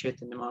of Sri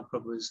Chaitanya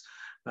Mahaprabhu's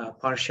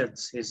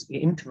Parshads, his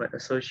intimate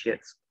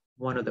associates,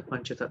 one of the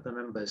Panchatattva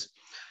members.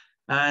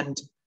 And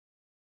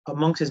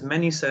amongst his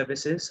many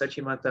services,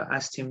 Sachimata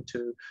asked him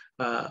to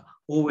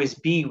always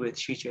be with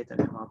Sri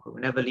Chaitanya Mahaprabhu,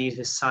 never leave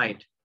his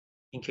side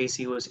in case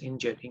he was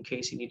injured, in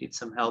case he needed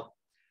some help.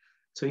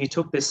 So he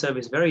took this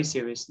service very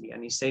seriously,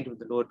 and he stayed with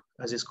the Lord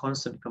as his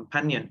constant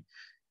companion,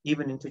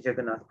 even into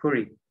Jagannath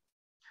Puri.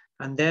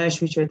 And there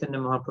Sri Chaitanya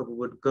Mahaprabhu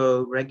would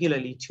go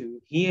regularly to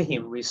hear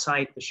him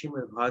recite the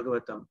Srimad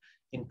Bhagavatam,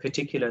 in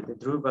particular the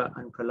Dhruva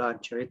and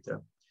Prahlad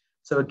Charitra.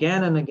 So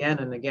again and again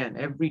and again,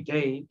 every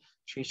day,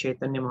 Sri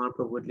Chaitanya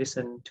Mahaprabhu would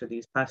listen to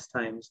these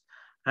pastimes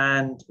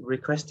and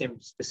request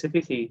him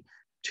specifically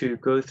to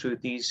go through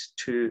these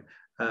two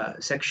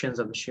sections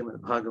of the Srimad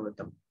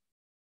Bhagavatam.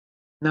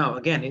 Now,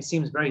 again, it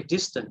seems very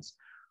distant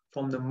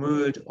from the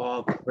mood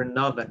of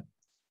Vrindavan.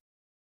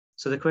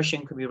 So the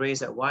question could be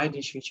raised that why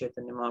did Sri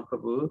Chaitanya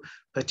Mahaprabhu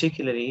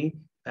particularly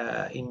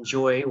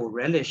enjoy or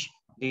relish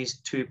these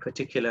two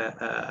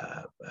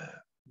particular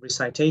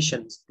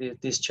recitations,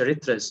 these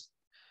charitras?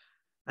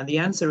 And the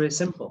answer is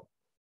simple.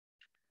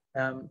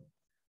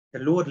 The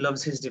Lord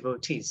loves his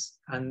devotees,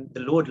 and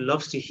the Lord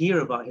loves to hear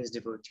about his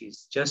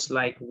devotees, just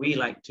like we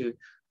like to,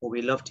 or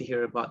we love to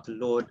hear about the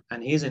Lord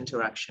and his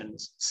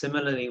interactions.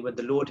 Similarly, with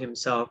the Lord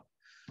himself,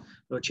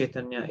 Lord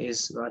Chaitanya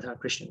is Radha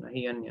Krishna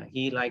Mahiyanya.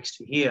 He likes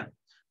to hear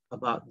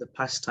about the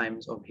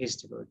pastimes of his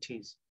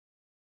devotees.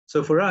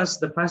 So for us,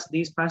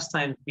 these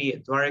pastimes, be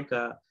it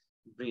Dwarika,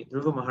 be it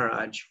Dhruva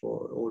Maharaj,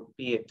 or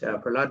be it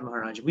Prahlad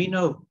Maharaj, we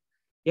know,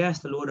 yes,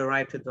 the Lord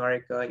arrived at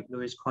Dwarika, he blew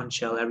his conch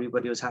shell,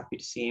 everybody was happy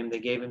to see him, they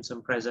gave him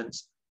some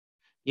presents.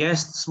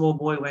 Yes, the small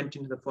boy went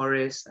into the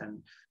forest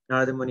and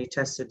Narada Muni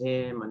tested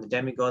him and the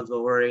demigods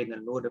were worried,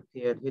 and the Lord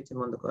appeared, hit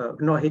him on the,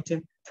 not hit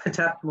him,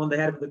 tapped him on the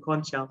head with the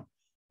conch shell,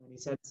 and he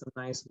said some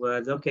nice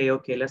words. Okay,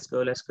 let's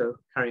go,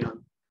 carry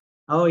on.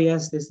 Oh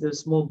yes, this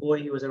small boy,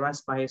 he was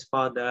harassed by his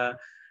father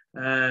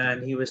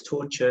and he was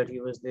tortured, he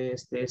was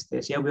this.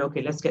 Yeah,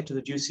 okay, let's get to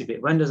the juicy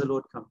bit. When does the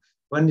Lord come?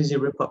 When does he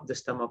rip up the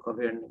stomach of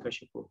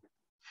Hiranyakashipu?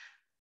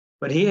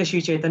 But here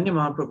Sri Chaitanya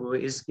Mahaprabhu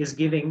is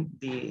giving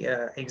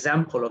the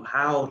example of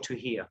how to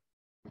hear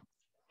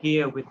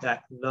with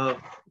that love,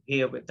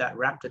 hear with that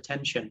rapt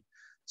attention,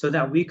 so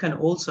that we can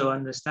also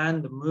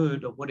understand the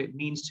mood of what it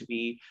means to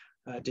be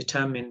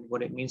determined,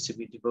 what it means to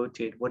be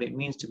devoted, what it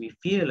means to be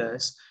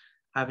fearless,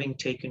 having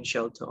taken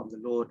shelter of the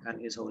Lord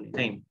and his holy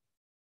name.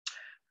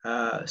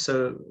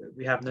 So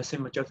we have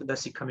Narasimha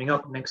Chaturdasi coming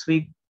up next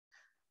week,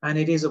 and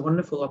it is a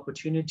wonderful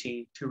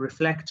opportunity to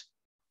reflect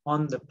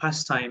on the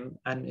pastime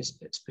and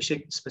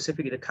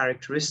specifically the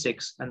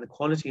characteristics and the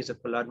qualities of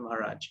Prahlad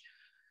Maharaj,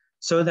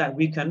 so that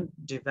we can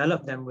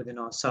develop them within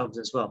ourselves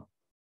as well.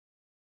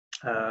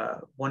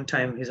 One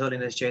time His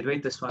Holiness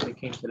Jayadvaita Swami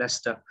came to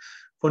Leicester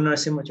for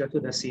Narasimha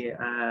Chaturdasi,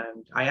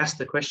 and I asked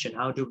the question,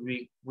 how do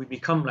we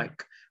become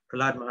like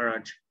Prahlad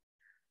Maharaj?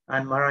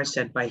 And Maharaj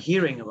said, by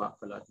hearing about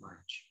Prahlad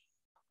Maharaj.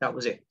 That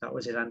was it. That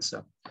was his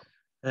answer.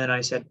 And then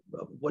I said,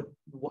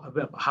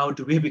 how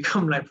do we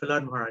become like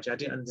Prahlad Maharaj? I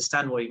didn't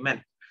understand what he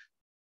meant.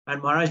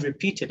 And Maharaj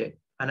repeated it.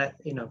 And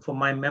for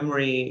my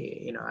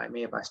memory, I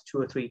may have asked 2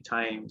 or 3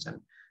 times,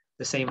 and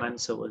the same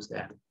answer was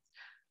there.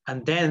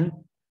 And then,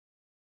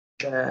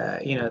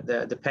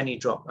 the penny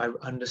dropped. I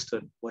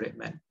understood what it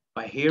meant.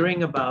 By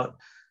hearing about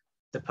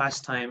the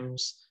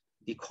pastimes,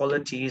 the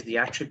qualities, the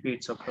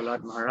attributes of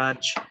Prahlad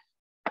Maharaj,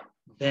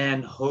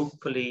 then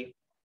hopefully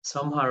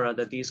somehow or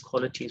other these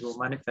qualities will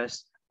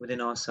manifest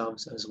within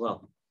ourselves as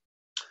well.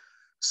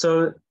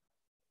 So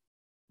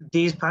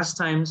these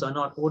pastimes are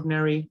not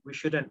ordinary. We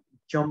shouldn't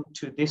jump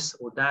to this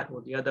or that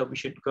or the other. We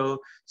should go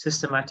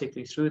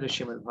systematically through the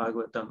Srimad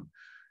Bhagavatam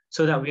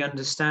so that we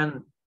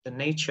understand the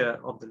nature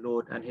of the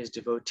Lord and his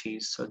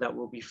devotees, so that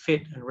we'll be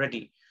fit and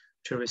ready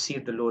to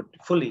receive the Lord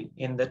fully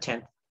in the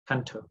 10th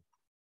canto.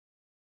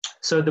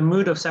 So the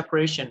mood of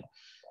separation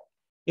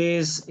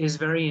is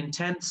very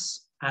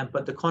intense,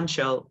 but the conch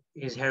shell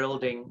is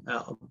heralding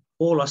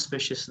all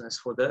auspiciousness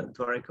for the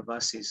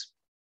Dwarikavasis.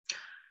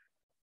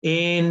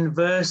 In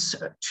verse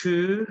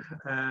 2,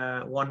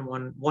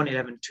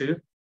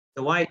 111.2,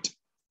 the white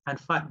and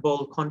fat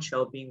bowl conch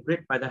shell being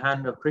gripped by the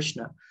hand of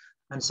Krishna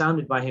and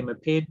sounded by him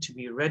appeared to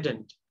be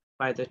reddened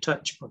by the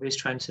touch of his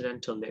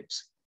transcendental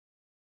lips.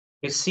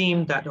 It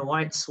seemed that a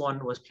white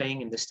swan was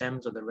playing in the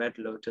stems of the red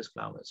lotus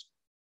flowers.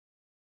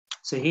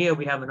 So here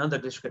we have another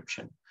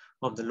description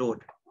of the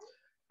Lord,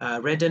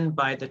 reddened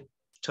by the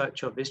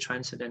touch of his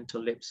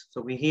transcendental lips. So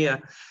we hear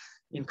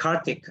in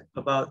Kartik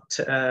about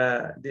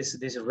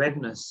this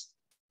redness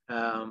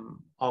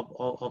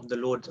of the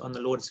Lord, on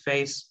the Lord's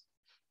face.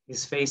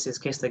 His face is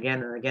kissed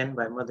again and again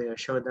by Mother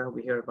Yashoda.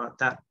 We hear about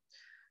that.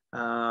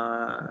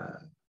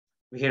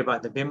 We hear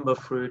about the bimba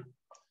fruit.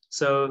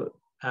 So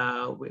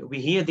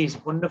we hear these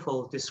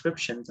wonderful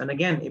descriptions. And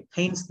again, it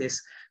paints this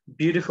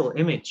beautiful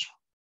image.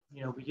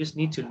 We just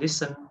need to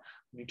listen,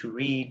 we need to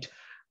read,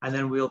 and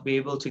then we'll be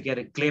able to get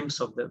a glimpse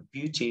of the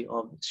beauty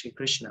of Sri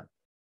Krishna.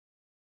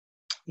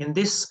 In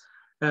this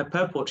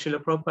purport,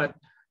 Srila Prabhupada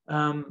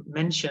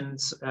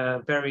mentions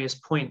various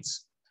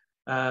points.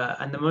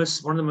 And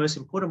one of the most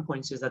important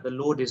points is that the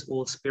Lord is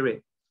all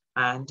spirit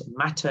and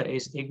matter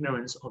is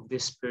ignorance of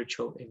this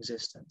spiritual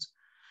existence.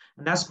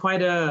 And that's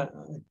quite a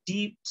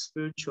deep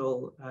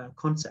spiritual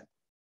concept.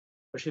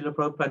 But Srila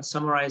Prabhupada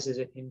summarizes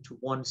it into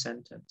one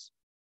sentence.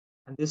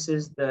 And this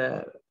is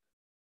the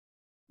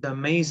the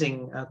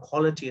amazing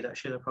quality that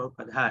Srila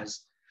Prabhupada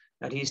has,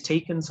 that he's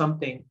taken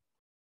something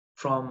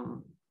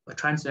from a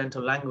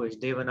transcendental language,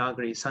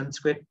 Devanagari,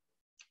 Sanskrit.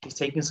 He's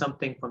taken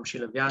something from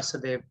Srila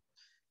Vyasadeva.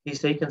 He's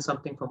taken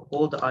something from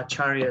all the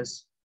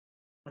acharyas,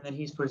 and then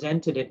he's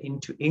presented it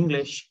into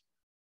English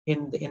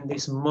in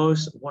this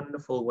most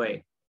wonderful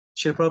way.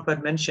 Srila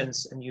Prabhupada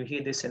mentions, and you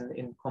hear this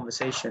in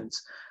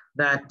conversations,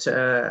 that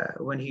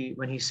when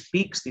he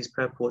speaks these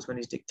purports, when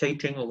he's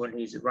dictating or when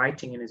he's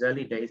writing in his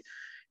early days,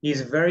 he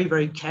is very,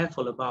 very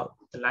careful about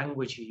the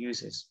language he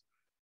uses.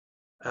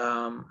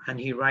 And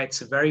he writes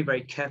very,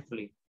 very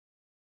carefully.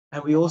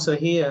 And we also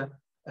hear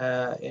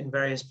in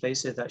various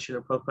places that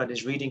Srila Prabhupada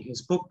is reading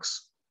his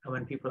books. And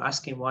when people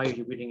ask him, why are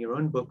you reading your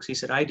own books? He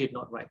said, I did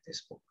not write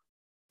this book.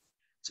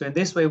 So in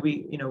this way,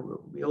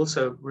 we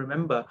also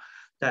remember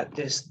that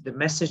the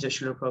message that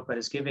Srila Prabhupada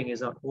is giving is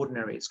not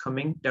ordinary. It's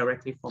coming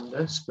directly from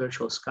the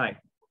spiritual sky.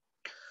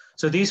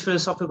 So these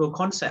philosophical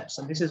concepts,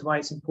 and this is why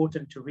it's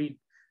important to read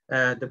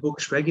the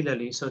books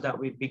regularly, so that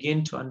we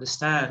begin to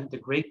understand the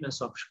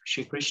greatness of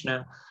Shri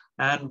Krishna,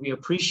 and we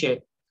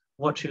appreciate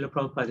what Srila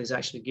Prabhupada is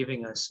actually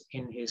giving us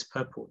in his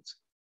purports.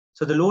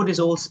 So the Lord is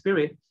all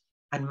spirit,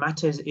 and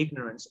matter is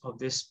ignorance of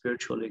this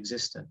spiritual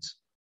existence.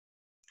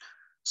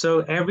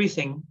 So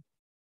everything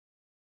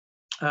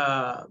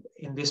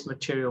in this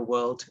material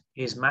world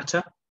is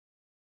matter,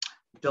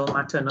 dull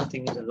matter,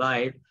 nothing is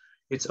alive.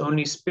 It's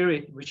only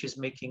spirit which is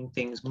making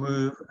things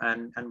move,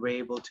 and we're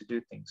able to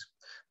do things.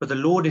 But the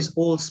Lord is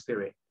all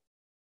spirit.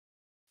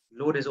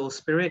 The Lord is all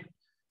spirit.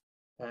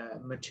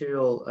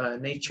 Material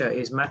nature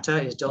is matter,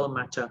 is dull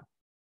matter.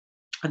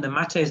 And the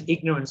matter is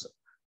ignorance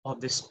of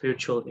this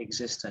spiritual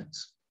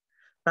existence.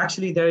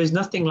 Actually, there is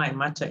nothing like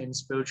matter in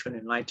spiritual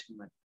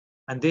enlightenment.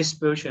 And this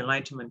spiritual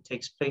enlightenment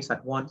takes place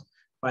at once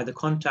by the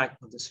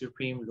contact of the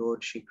Supreme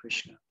Lord Shri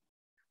Krishna.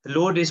 The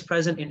Lord is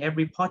present in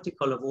every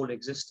particle of all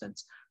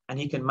existence, and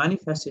he can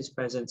manifest his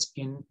presence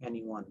in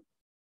anyone.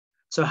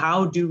 So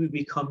how do we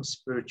become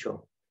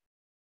spiritual?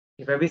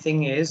 If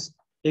everything is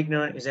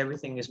ignorant, if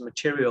everything is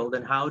material,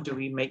 then how do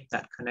we make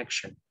that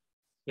connection?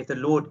 If the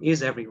Lord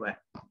is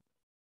everywhere.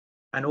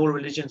 And all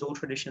religions, all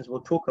traditions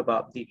will talk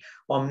about the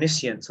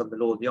omniscience of the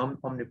Lord, the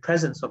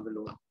omnipresence of the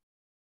Lord.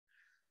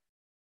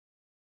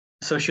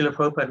 So Srila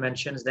Prabhupada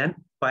mentions then,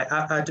 by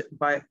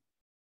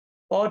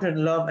ardent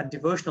love and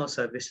devotional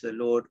service to the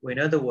Lord, or in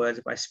other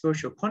words, by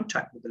spiritual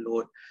contact with the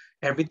Lord,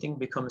 everything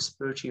becomes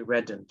spiritually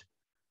reddened,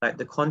 like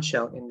the conch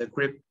shell in the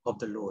grip of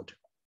the Lord.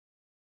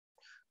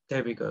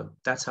 There we go.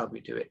 That's how we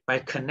do it, by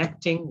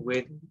connecting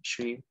with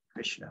Sri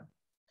Krishna.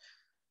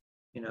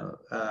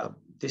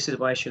 This is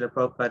why Srila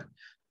Prabhupada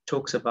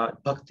talks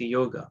about bhakti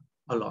yoga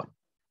a lot,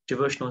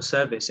 devotional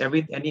service.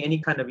 Any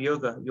kind of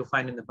yoga you'll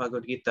find in the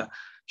Bhagavad Gita,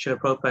 Srila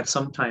Prabhupada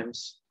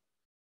sometimes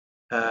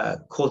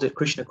called it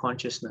Krishna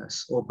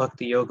consciousness or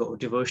bhakti yoga or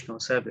devotional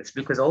service,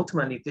 because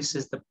ultimately this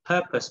is the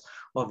purpose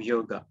of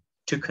yoga,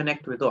 to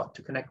connect with what?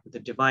 To connect with the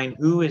divine.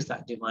 Who is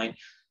that divine?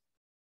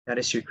 That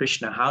is Sri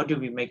Krishna. How do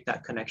we make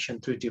that connection?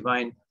 Through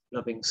divine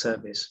loving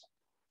service.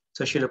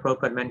 So Srila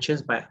Prabhupada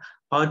mentions by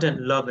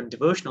ardent love and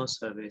devotional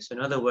service, in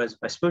other words,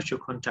 by spiritual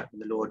contact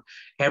with the Lord,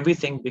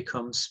 everything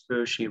becomes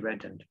spiritually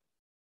reddened,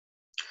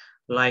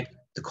 like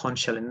the conch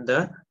shell in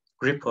the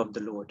grip of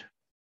the Lord.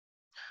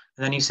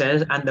 And then he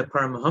says, and the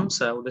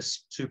Paramahamsa, or the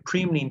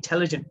supremely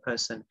intelligent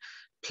person,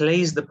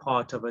 plays the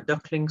part of a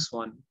duckling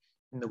swan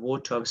in the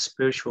water of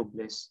spiritual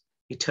bliss,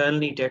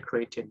 eternally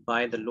decorated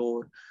by the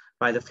Lord,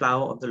 by the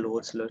flower of the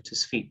Lord's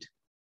lotus feet.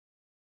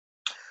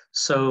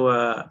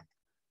 So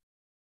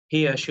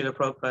here Srila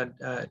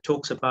Prabhupada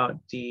talks about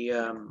the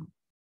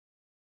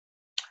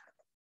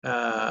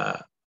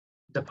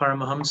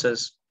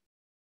Paramahamsas,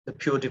 the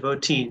pure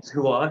devotees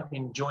who are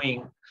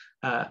enjoying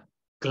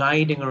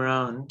gliding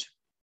around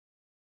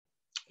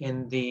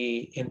in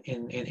the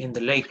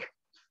lake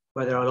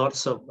where there are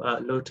lots of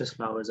lotus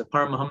flowers. A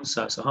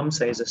Paramahamsa, so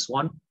Hamsa is a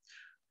swan.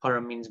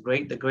 Para means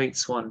great, the great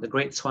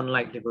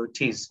swan-like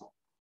devotees.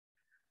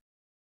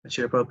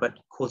 Srila Prabhupada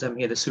calls them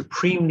here the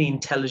supremely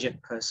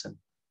intelligent person.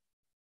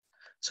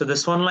 So the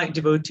swan-like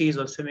devotees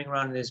are swimming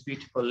around in this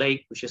beautiful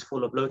lake, which is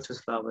full of lotus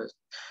flowers.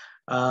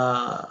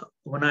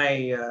 When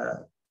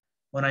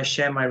I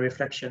share my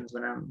reflections,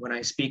 when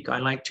I speak, I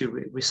like to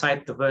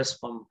recite the verse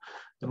from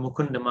the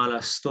Mukundamala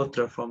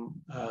Stotra from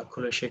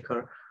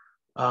Kulashekar.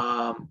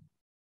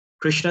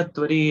 Krishna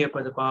Tvariya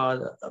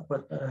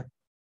Padapad,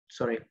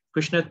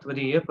 Krishna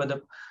Tvariya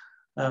Padap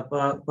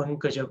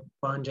Pankaja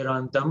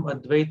Panjarantam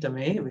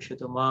Advaitame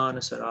Vishutamana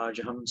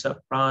Sarajaham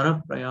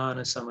Saprana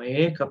Prayana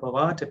Samaye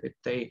Kapavata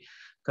Pitte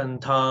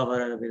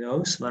Kanthavara Vido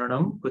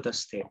Smaranam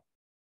Kutaste.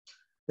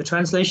 The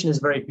translation is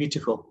very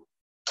beautiful.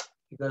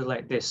 It goes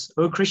like this.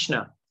 O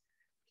Krishna,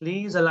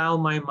 please allow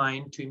my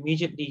mind to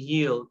immediately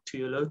yield to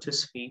your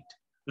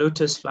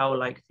lotus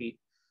flower-like feet,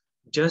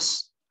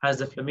 just as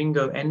the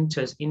flamingo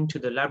enters into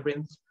the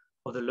labyrinth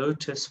of the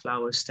lotus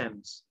flower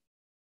stems.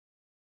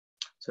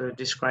 So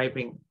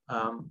describing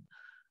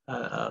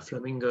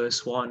flamingo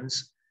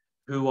swans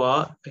who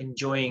are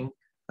enjoying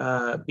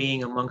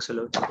being amongst the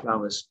lotus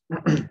flowers.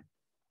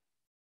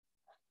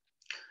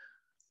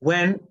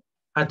 When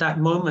at that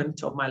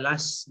moment of my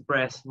last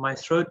breath, my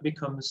throat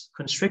becomes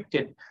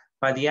constricted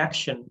by the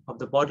action of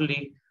the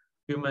bodily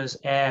humors,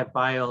 air,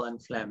 bile,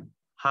 and phlegm,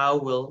 how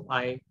will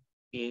I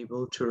be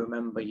able to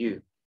remember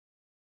you?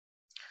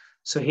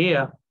 So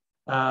here,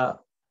 the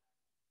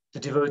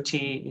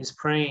devotee is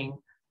praying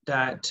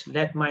that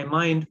let my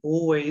mind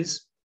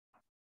always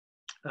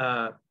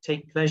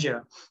take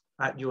pleasure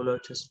at your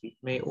lotus feet,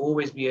 may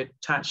always be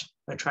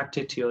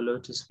attracted to your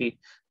lotus feet,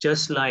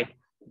 just like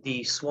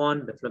the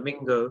swan, the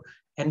flamingo,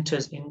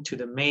 enters into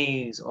the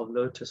maze of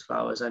lotus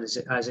flowers and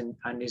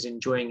is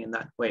enjoying in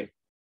that way.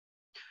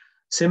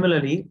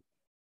 Similarly,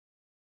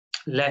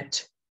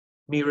 let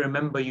me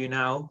remember you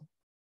now,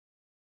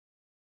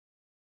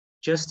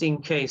 just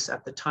in case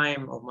at the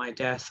time of my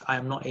death, I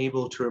am not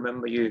able to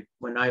remember you,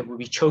 when I will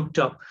be choked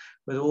up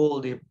with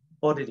all the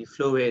bodily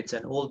fluids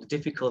and all the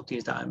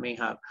difficulties that I may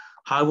have.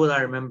 How will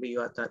I remember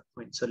you at that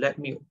point? So let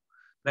me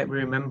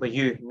remember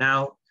you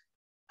now,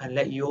 and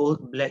let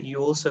you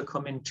also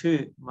come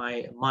into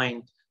my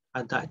mind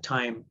at that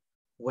time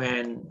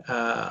when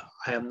I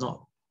am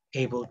not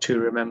able to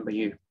remember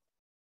you.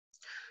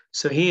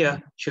 So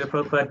here, Srila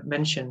Prabhupada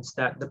mentions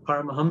that the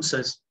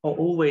Paramahamsas are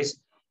always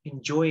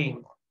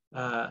enjoying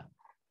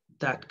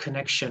that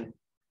connection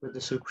with the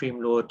Supreme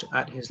Lord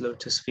at his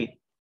lotus feet.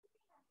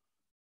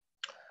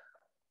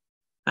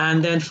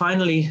 And then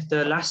finally,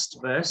 the last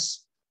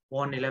verse,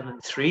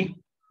 111.3,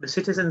 the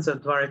citizens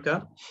of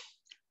Dwaraka,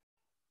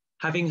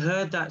 having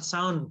heard that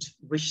sound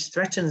which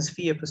threatens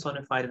fear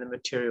personified in the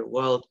material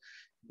world,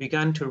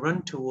 began to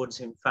run towards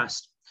him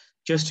fast,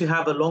 just to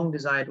have a long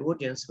desired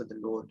audience with the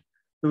Lord,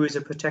 who is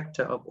a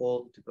protector of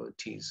all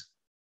devotees.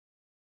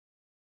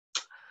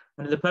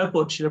 And the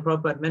purport, Srila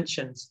Prabhupada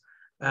mentions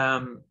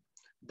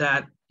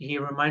that he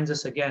reminds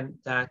us again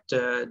that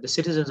the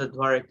citizens of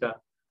Dwaraka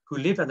who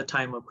lived at the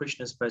time of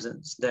Krishna's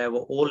presence there were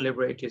all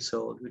liberated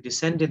souls who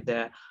descended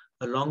there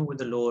along with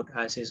the Lord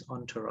as his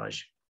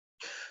entourage.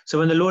 So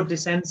when the Lord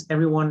descends,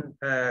 everyone,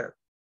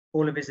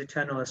 all of his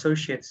eternal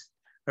associates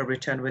are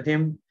returned with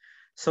him.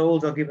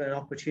 Souls are given an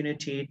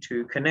opportunity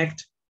to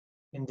connect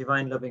in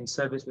divine loving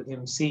service with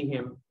him, see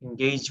him,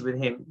 engage with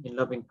him in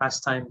loving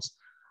pastimes,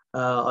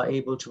 are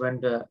able to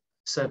render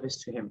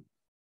service to him.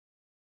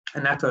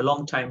 And after a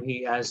long time,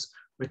 he has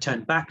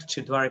returned back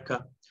to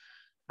Dwaraka.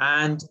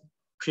 And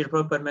Srila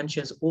Prabhupada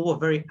mentions all were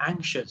very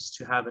anxious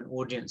to have an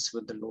audience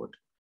with the Lord.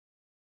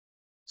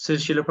 So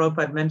Srila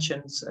Prabhupada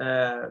mentions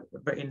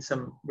in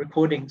some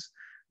recordings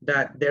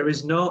that there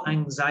is no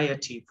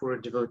anxiety for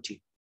a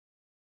devotee.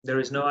 There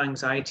is no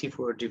anxiety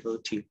for a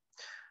devotee.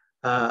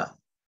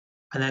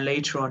 And then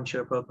later on,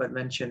 Srila Prabhupada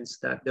mentions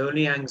that the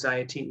only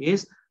anxiety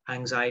is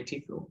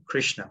anxiety for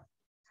Krishna.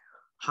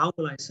 How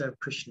will I serve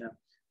Krishna?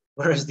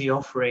 Where is the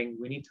offering?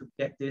 We need to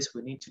get this,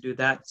 we need to do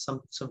that.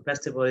 Some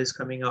festival is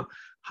coming up.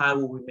 How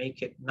will we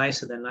make it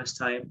nicer than last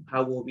time?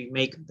 How will we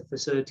make the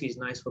facilities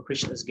nice for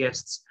Krishna's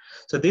guests?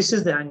 So this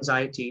is the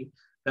anxiety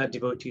that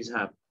devotees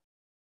have.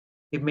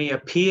 It may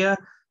appear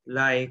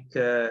like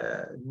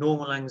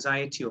normal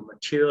anxiety or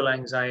material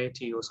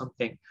anxiety or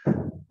something,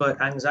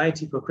 but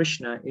anxiety for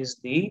Krishna is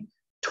the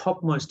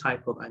topmost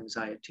type of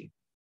anxiety.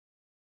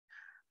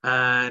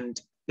 And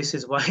this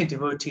is why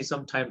devotees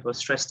sometimes are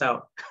stressed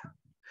out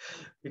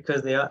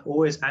because they are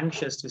always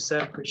anxious to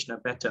serve Krishna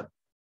better.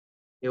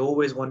 They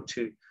always want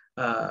to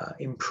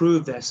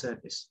improve their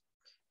service.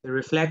 They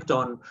reflect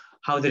on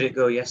how did it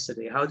go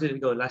yesterday? How did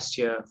it go last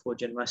year for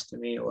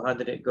Janmashtami? Or how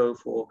did it go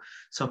for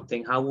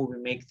something? How will we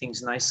make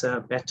things nicer,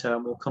 better,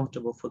 more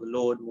comfortable for the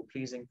Lord, more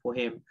pleasing for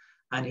him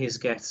and his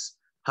guests?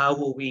 How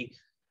will we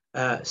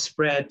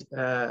spread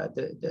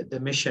the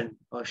mission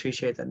of Sri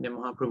Chaitanya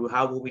Mahaprabhu?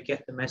 How will we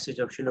get the message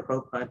of Srila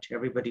Prabhupada to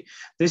everybody?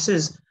 This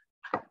is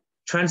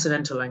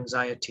transcendental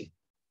anxiety.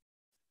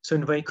 So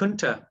in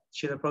Vaikuntha,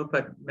 Srila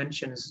Prabhupada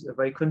mentions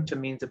Vaikuntha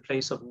means a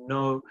place of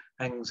no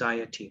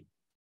anxiety.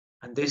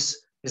 And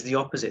this is the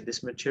opposite.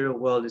 This material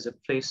world is a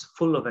place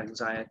full of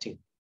anxiety.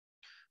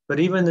 But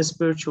even the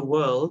spiritual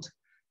world,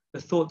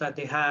 the thought that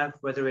they have,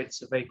 whether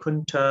it's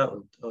Vaikuntha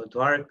or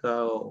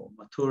Dwaraka or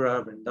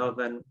Mathura,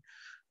 Vrindavan,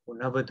 or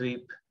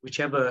Navadvip,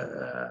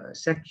 whichever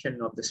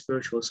section of the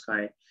spiritual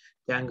sky,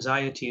 the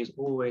anxiety is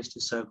always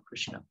to serve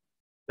Krishna.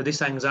 But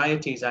this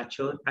anxiety is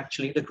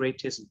actually the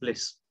greatest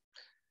bliss.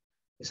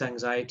 This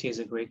anxiety is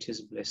the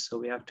greatest bliss. So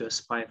we have to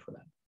aspire for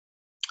that.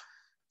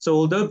 So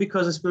although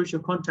because of spiritual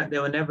contact, they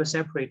were never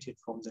separated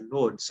from the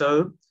Lord.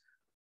 So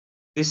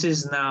this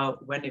is now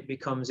when it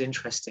becomes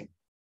interesting.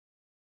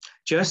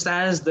 Just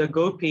as the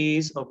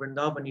gopis of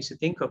Vrindavan used to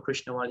think of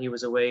Krishna while he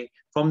was away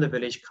from the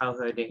village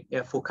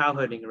for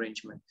cowherding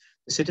arrangement,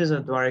 the citizens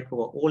of Dwaraka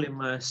were all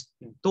immersed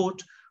in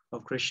thought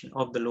of Krishna,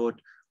 of the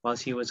Lord,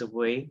 whilst he was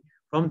away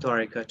from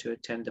Dwaraka to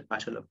attend the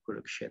battle of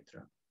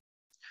Kurukshetra.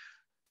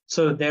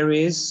 So there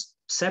is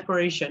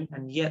separation,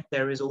 and yet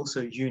there is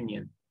also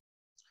union.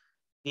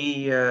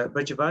 The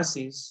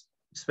Brajavasis,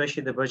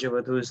 especially the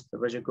Brajavadhus, the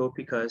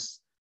Brajagopikas,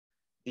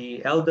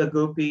 the elder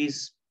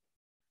gopis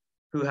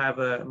who have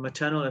a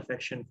maternal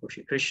affection for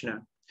Shri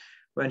Krishna,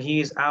 when he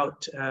is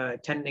out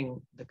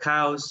tending the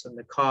cows and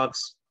the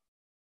calves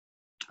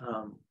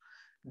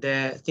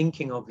they're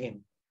thinking of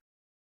him.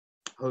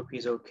 Hope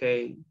he's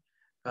okay.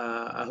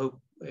 I hope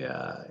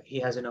he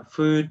has enough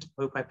food.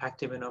 Hope I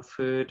packed him enough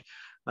food.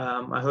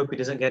 I hope he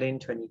doesn't get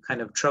into any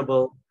kind of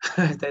trouble.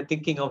 They're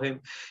thinking of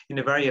him in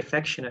a very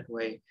affectionate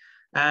way.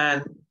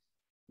 And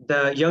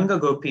the younger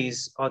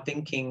gopis are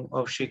thinking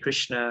of Sri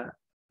Krishna,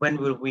 when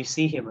will we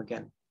see him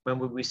again? When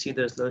will we see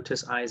those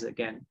lotus eyes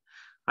again?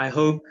 I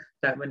hope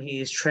that when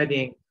he is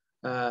treading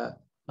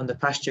on the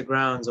pasture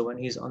grounds, or when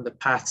he's on the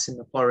paths in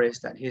the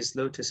forest, that his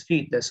lotus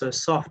feet, they're so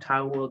soft.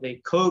 How will they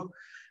cope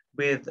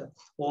with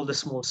all the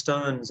small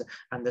stones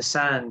and the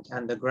sand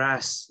and the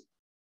grass?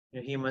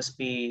 He must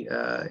be,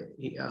 I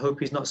hope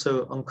he's not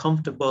so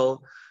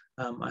uncomfortable.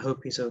 I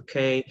hope he's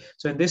okay.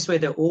 So in this way,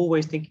 they're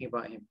always thinking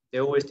about him.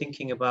 They're always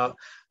thinking about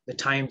the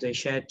times they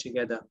shared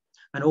together.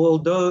 And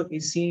although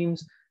it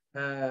seems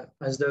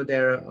as though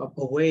they're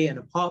away and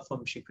apart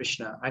from Sri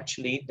Krishna,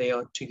 actually they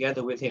are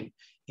together with him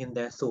in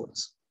their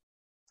thoughts,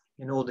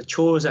 in all the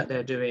chores that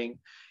they're doing,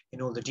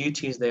 in all the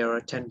duties they are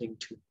attending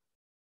to.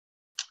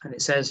 And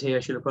it says here,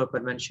 Srila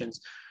Prabhupada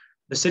mentions,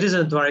 the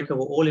citizens of Dwarika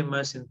were all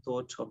immersed in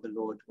thought of the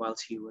Lord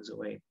whilst he was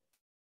away.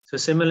 So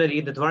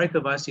similarly, the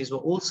Dwarikavasis were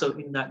also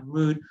in that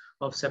mood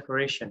of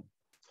separation.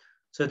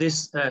 So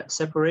this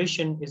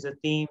separation is a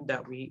theme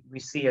that we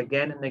see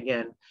again and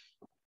again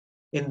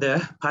in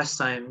the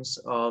pastimes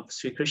of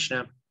Sri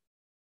Krishna,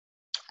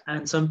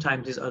 and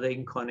sometimes his other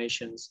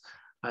incarnations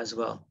as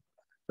well.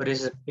 But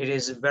it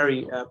is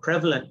very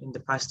prevalent in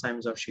the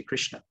pastimes of Sri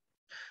Krishna.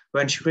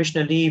 When Sri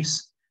Krishna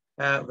leaves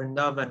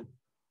Vrindavan,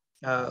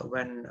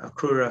 when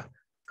Akrura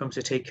comes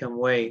to take him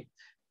away,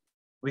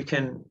 we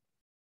can't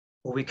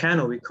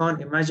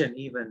imagine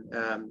even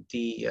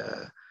the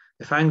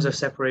pangs of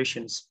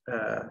separations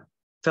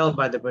felt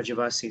by the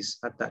Brajavasis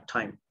at that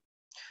time.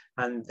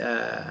 And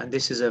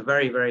this is a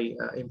very, very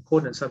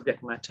important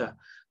subject matter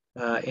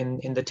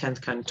in the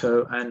 10th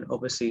canto, and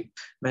obviously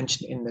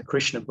mentioned in the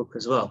Krishna book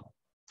as well.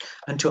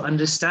 And to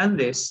understand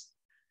this,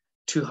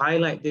 to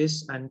highlight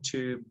this, and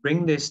to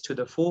bring this to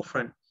the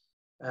forefront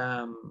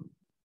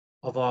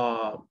of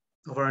our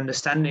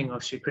understanding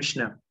of Sri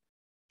Krishna,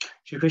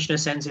 Sri Krishna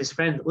sends his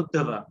friend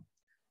Uddhava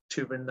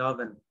to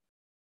Vrindavan.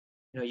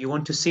 You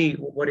want to see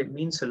what it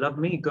means to love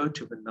me? Go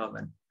to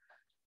Vrindavan.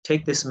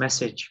 Take this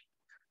message,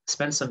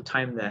 spend some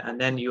time there,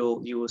 and then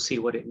you will see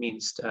what it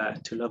means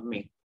to love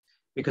me.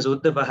 Because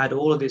Uddhava had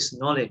all of this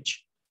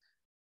knowledge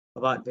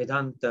about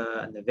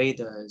Vedanta and the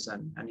Vedas,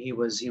 and he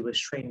was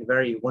trained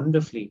very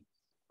wonderfully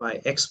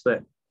by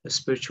expert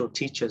spiritual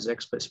teachers,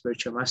 expert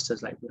spiritual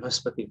masters like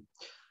Brihaspati.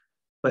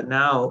 But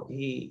now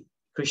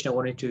Krishna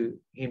wanted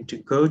him to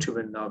go to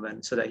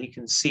Vrindavan so that he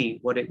can see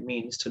what it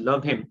means to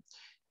love him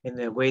in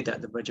the way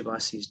that the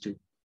Brajavasis do.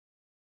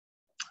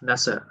 And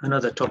that's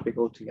another topic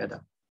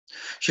altogether.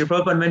 Srila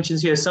Prabhupada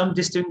mentions here, some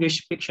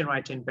distinguished fiction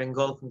writer in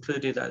Bengal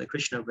concluded that the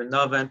Krishna of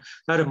Vrindavan,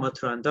 Dara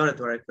Mathura, and Dara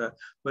Dwarika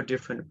were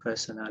different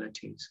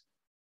personalities.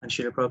 And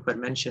Srila Prabhupada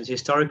mentions,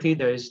 historically,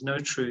 there is no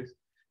truth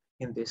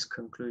in this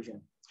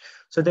conclusion.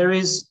 So there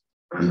is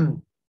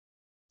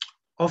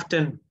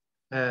often,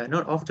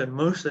 not often,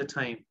 most of the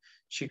time,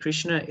 Sri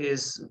Krishna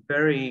is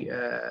very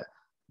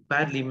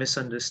badly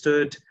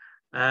misunderstood,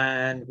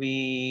 and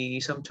we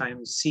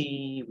sometimes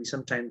see, we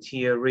sometimes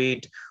hear,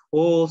 read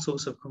all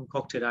sorts of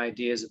concocted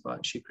ideas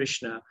about Sri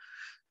Krishna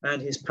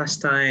and his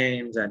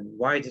pastimes, and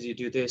why did he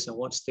do this, and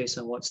what's this,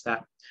 and what's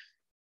that.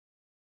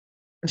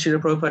 And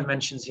Srila Prabhupada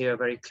mentions here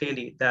very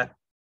clearly that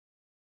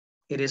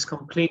it is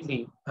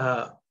completely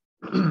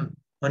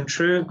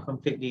untrue,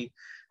 completely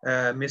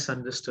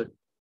misunderstood.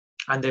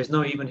 And there's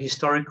no even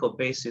historical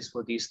basis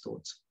for these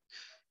thoughts.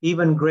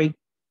 Even great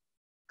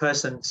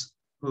persons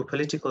who are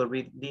political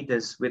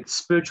leaders with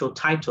spiritual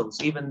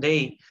titles, even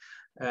they,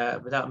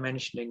 without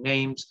mentioning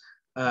names,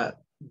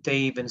 they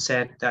even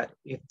said that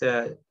if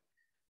the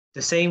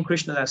same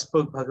Krishna that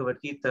spoke Bhagavad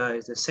Gita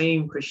is the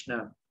same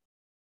Krishna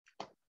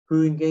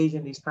who engaged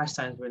in these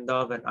pastimes in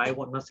Vrindavan, I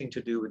want nothing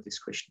to do with this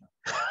Krishna.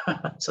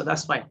 So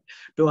that's fine.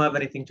 Don't have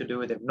anything to do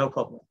with him, no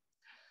problem.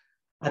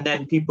 And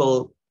then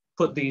people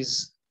put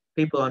these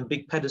people on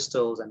big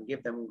pedestals and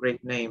give them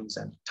great names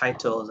and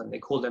titles, and they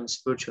call them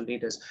spiritual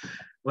leaders,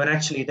 when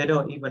actually they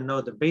don't even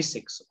know the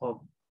basics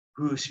of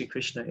who Sri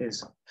Krishna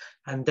is.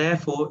 And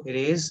therefore it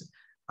is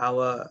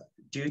our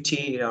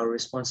duty, our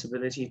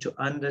responsibility to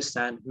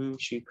understand who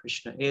Sri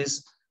Krishna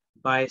is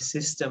by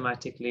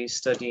systematically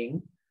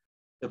studying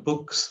the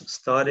books,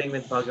 starting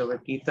with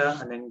Bhagavad Gita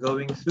and then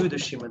going through the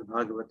Srimad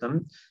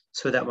Bhagavatam,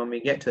 so that when we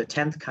get to the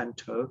 10th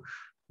canto,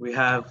 we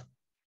have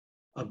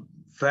a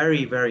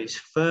very, very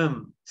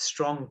firm,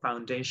 strong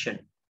foundation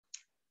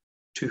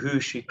to who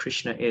Sri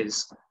Krishna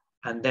is.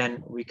 And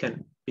then we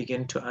can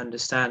begin to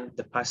understand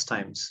the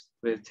pastimes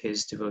with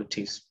his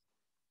devotees.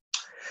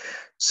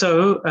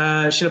 So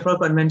Srila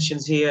Prabhupada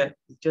mentions here,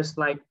 just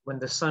like when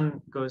the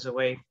sun goes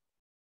away,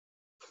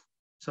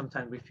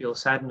 sometimes we feel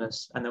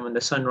sadness, and then when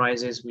the sun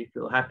rises, we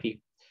feel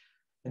happy.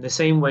 In the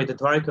same way, the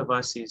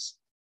Dwarikavasis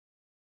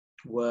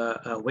were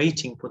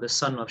waiting for the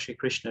sun of Sri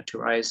Krishna to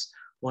rise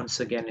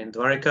once again in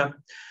Dwarika.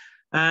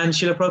 And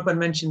Srila Prabhupada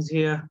mentions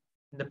here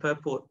in the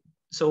purport,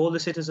 so all the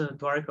citizens of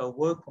Dwarka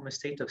awoke from a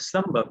state of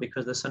slumber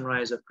because the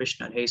sunrise of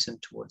Krishna had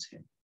hastened towards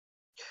him.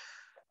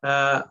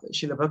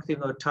 Srila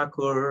Bhaktivinoda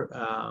Thakur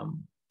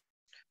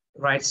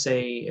writes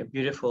a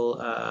beautiful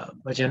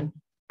bhajan.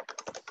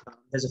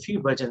 There's a few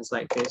bhajans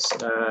like this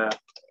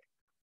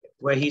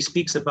where he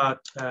speaks about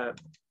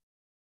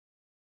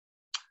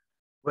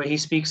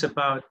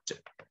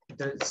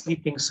the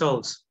sleeping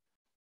souls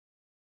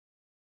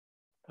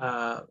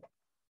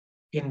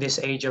in this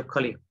age of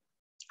Kali,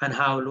 and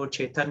how Lord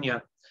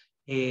Chaitanya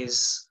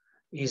is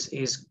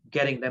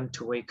getting them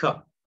to wake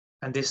up.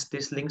 And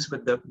this links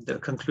with the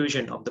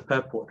conclusion of the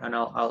purport, and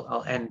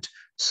I'll end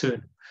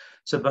soon.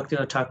 So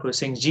Bhaktivinoda Thakur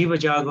sings, Jiva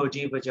Jago,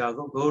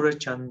 Gora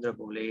Chandra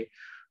Bole,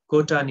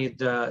 Kota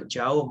Nidra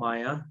Jao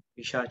Maya,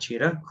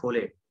 Vishachira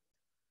Khole.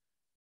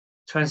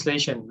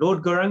 Translation,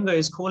 Lord Gauranga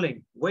is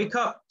calling, wake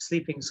up,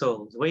 sleeping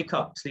souls, wake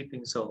up,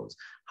 sleeping souls.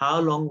 How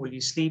long will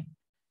you sleep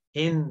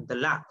in the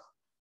lap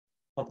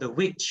of the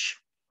witch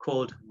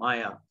called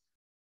Maya?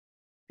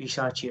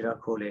 Vishachira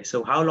Khole.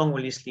 So how long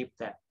will you sleep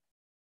there?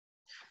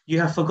 You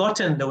have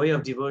forgotten the way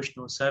of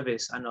devotional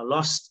service and are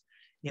lost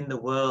in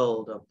the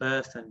world of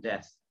birth and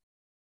death.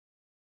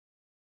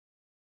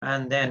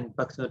 And then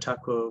Bhaktivinoda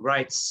Thakur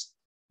writes,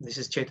 this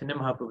is Chaitanya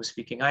Mahaprabhu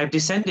speaking, I have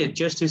descended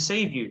just to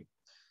save you.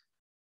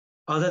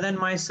 Other than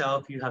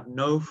myself, you have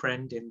no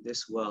friend in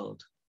this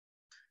world.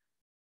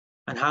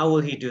 And how will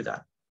he do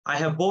that? I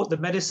have bought the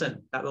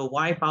medicine that will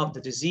wipe out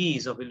the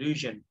disease of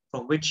illusion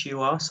from which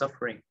you are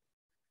suffering.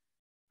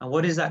 And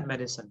what is that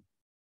medicine?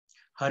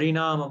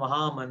 Harinama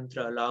Maha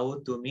Mantra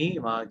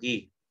Lautumi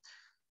Magi.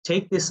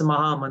 Take this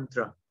Maha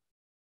Mantra.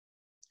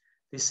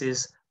 This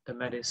is the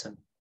medicine.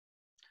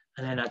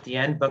 And then at the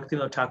end,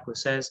 Bhaktivinoda Thakur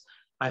says,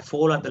 I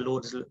fall at the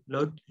Lord's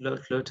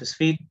lotus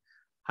feet,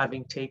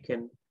 having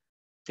taken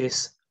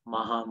this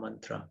Maha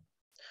Mantra.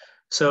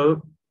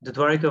 So the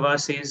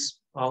Dwarikavasis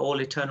are all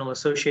eternal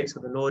associates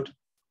of the Lord.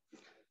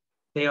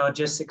 They are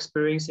just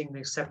experiencing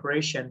the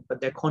separation,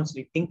 but they're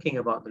constantly thinking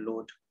about the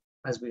Lord,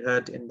 as we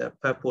heard in the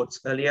purports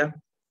earlier.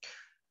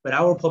 But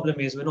our problem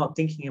is we're not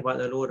thinking about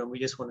the Lord, and we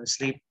just want to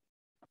sleep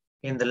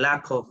in the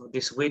lap of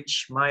this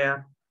witch, Maya.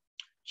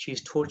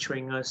 She's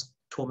torturing us,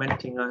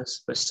 tormenting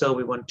us, but still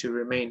we want to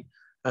remain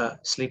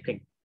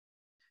sleeping.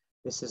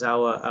 This is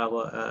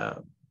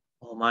our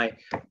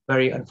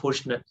very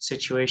unfortunate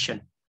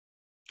situation.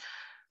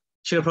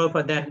 Srila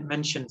Prabhupada then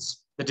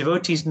mentions, the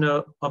devotees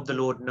of the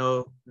Lord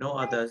know no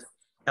other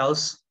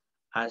else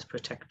as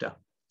protector.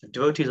 The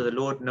devotees of the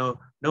Lord know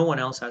no one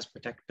else as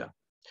protector.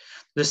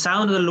 The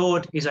sound of the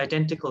Lord is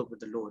identical with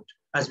the Lord,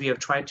 as we have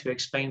tried to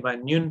explain by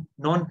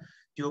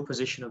non-dual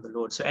position of the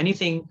Lord. So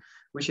anything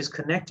which is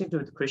connected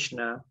with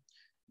Krishna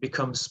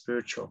becomes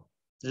spiritual,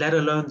 let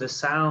alone the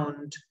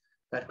sound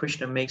that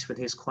Krishna makes with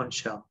his conch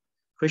shell.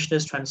 Krishna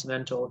is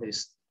transcendental,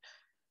 his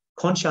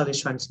conch shell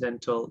is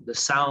transcendental, the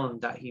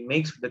sound that he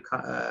makes with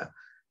the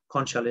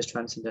conch shell is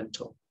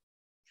transcendental.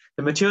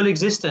 The material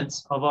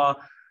existence of our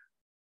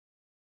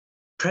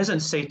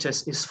present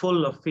status is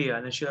full of fear,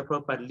 and then Srila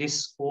Prabhupada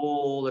lists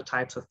all the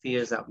types of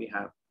fears that we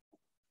have.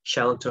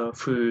 Shelter,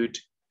 food,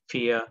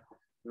 fear,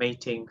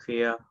 mating,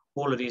 fear,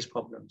 all of these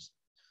problems.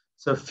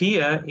 So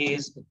fear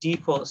is the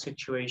default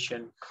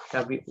situation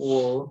that we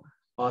all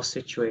are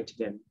situated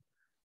in.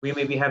 We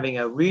may be having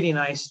a really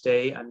nice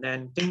day, and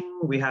then ding,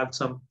 we have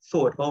some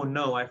thought, oh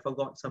no, I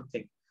forgot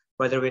something.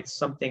 Whether it's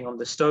something on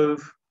the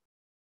stove,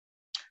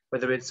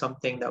 whether it's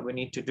something that we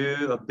need to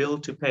do, a bill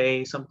to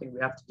pay, something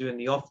we have to do in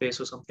the office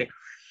or something.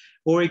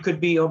 Or it could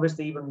be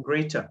obviously even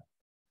greater,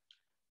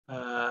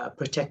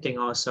 protecting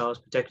ourselves,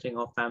 protecting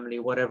our family,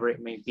 whatever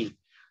it may be.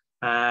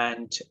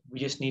 And we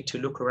just need to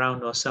look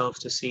around ourselves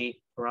to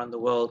see around the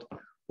world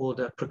all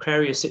the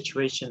precarious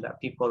situation that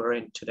people are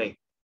in today.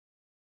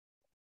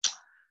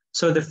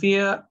 So the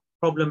fear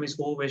problem is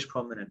always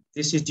prominent.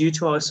 This is due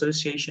to our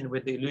association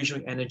with the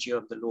illusory energy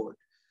of the Lord,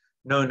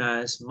 known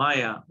as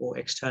Maya or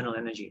external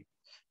energy.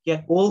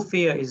 Yet all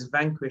fear is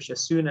vanquished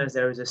as soon as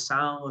there is a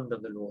sound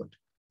of the Lord.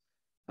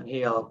 And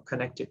here I'll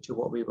connect it to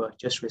what we were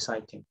just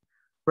reciting.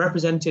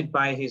 Represented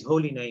by his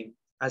holy name,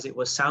 as it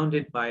was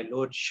sounded by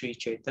Lord Sri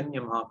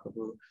Chaitanya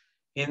Mahaprabhu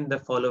in the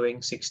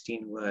following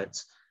 16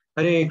 words.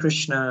 Hare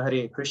Krishna,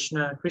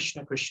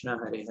 Krishna Krishna,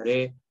 Hare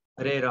Hare,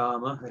 Hare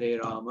Rama,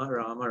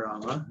 Rama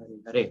Rama,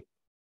 Hare Hare.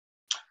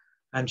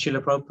 And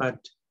Srila Prabhupada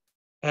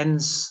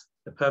ends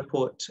the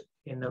purport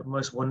in the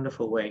most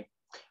wonderful way.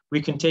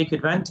 We can take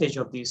advantage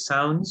of these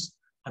sounds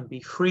and be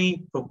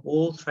free from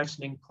all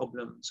threatening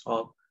problems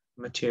of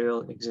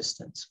material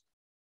existence.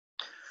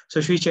 So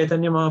Sri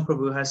Chaitanya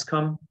Mahaprabhu has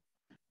come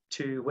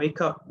to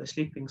wake up the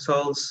sleeping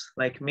souls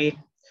like me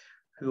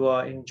who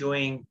are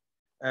enjoying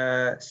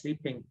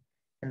sleeping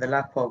in the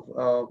lap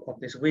of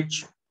this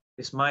witch,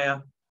 this Maya.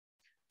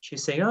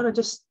 She's saying, oh, no,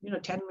 just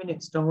 10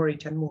 minutes, don't worry,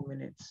 10 more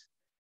minutes.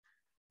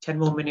 10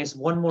 more minutes,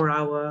 1 more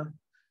hour,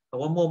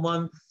 1 more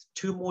month,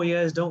 2 more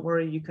years, don't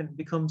worry, you can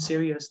become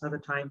serious another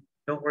time.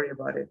 Don't worry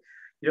about it.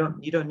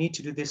 You don't need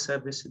to do this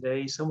service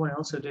today. Someone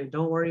else will do it.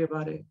 Don't worry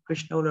about it.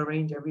 Krishna will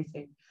arrange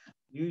everything.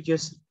 You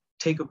just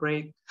take a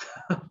break.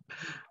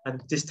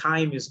 And this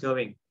time is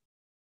going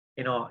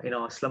in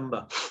our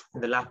slumber,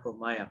 in the lap of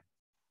Maya.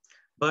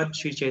 But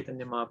Sri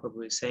Chaitanya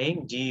Mahaprabhu is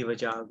saying, Jiva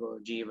Jago,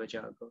 Jiva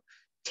Jago.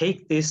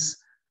 Take this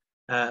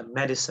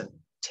medicine,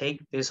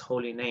 take this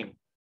holy name.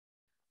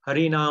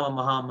 Harinama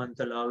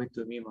Mahamantra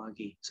Lavitu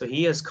Magi. So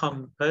he has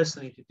come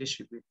personally to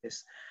distribute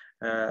this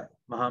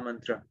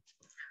Mahamantra.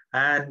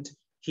 And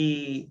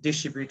he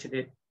distributed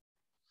it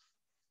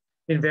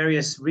in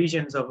various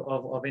regions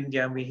of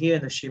India. And we hear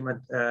in the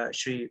Srimad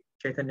Sri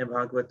Chaitanya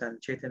Bhagavata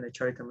and Chaitanya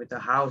Charitamrita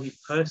how he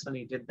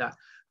personally did that.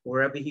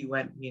 Wherever he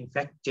went, he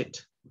infected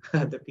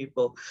the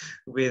people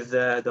with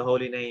the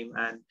holy name,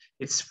 and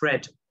it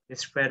spread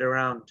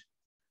around.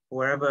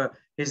 Wherever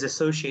his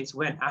associates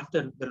went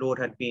after the Lord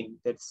had been,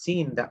 they'd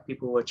seen that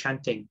people were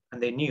chanting,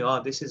 and they knew,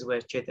 oh, this is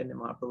where Chaitanya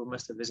Mahaprabhu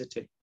must have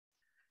visited.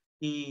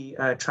 He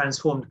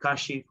transformed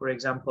Kashi, for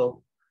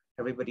example.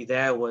 Everybody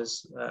there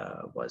was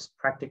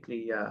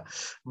practically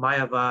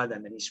Mayavad,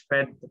 and then he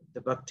spread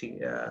the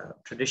Bhakti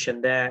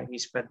tradition there. He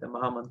spread the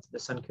Mahamantra, the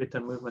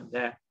Sankirtan movement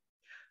there.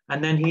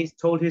 And then he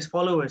told his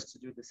followers to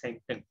do the same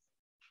thing.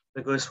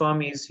 The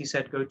Goswamis, he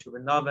said, go to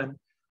Vrindavan,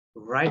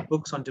 write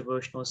books on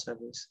devotional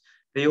service.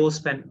 They all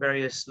spent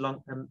various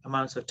long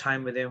amounts of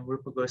time with him.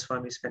 Rupa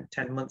Goswami spent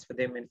 10 months with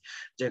him in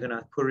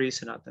Jagannath Puri.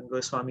 Sanatana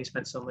Goswami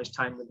spent so much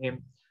time with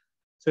him.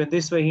 So in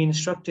this way, he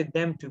instructed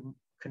them to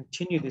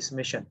continue this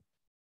mission.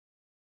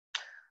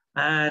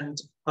 And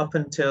up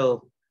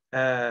until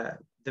the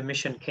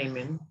mission came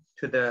in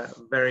to the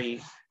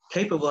very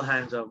capable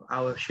hands of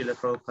our Srila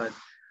Prabhupada,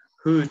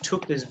 who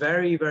took this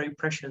very, very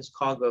precious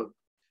cargo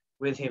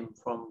with him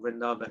from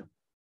Vrindavan,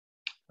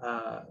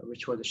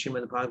 which was the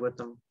Srimad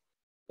Bhagavatam,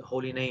 the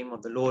holy name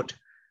of the Lord,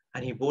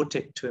 and he brought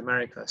it to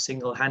America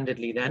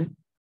single-handedly, then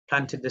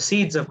planted the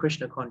seeds of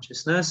Krishna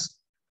consciousness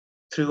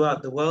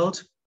throughout the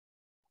world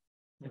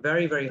in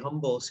very, very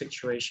humble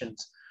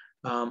situations,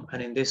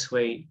 and in this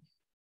way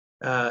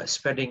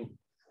spreading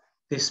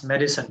this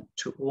medicine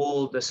to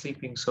all the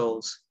sleeping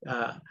souls,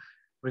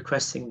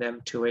 requesting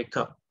them to wake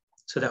up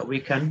so that we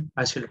can,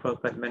 as Srila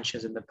Prabhupada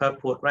mentions in the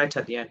purport right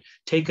at the end,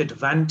 take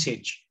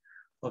advantage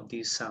of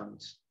these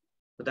sounds.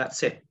 So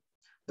that's it.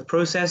 The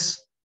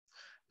process,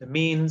 the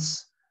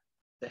means,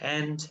 the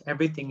end,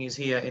 everything is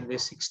here in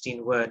these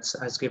 16 words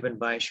as given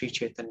by Sri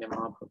Chaitanya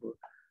Mahaprabhu.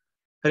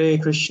 Hare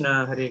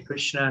Krishna,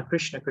 Krishna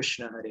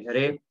Krishna, Hare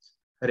Hare,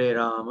 Hare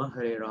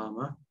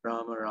Rama,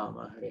 Rama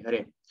Rama, Hare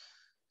Hare.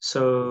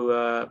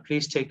 So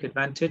please take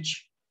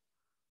advantage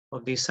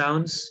of these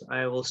sounds.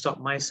 I will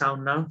stop my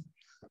sound now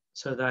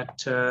so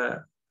that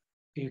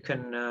you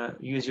can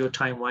use your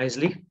time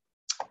wisely.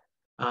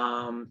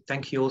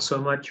 Thank you all so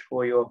much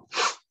for your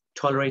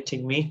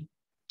tolerating me.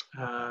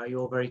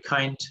 You're very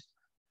kind,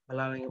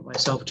 allowing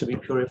myself to be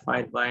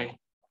purified by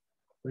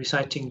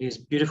reciting these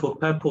beautiful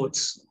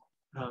purports.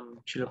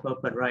 Srila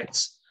Prabhupada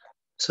writes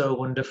so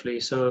wonderfully,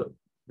 so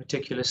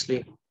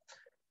meticulously,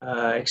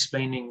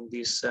 explaining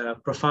these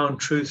profound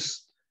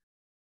truths.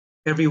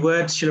 Every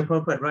word Srila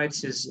Prabhupada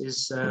writes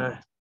is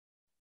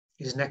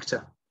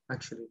nectar,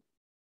 actually,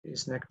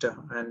 is nectar.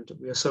 And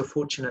we are so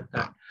fortunate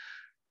that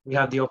we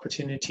have the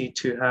opportunity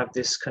to have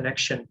this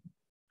connection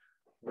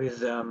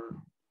with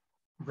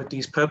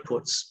these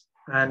purports.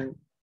 And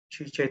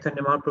Sri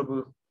Chaitanya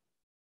Mahaprabhu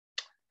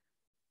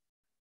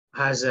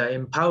has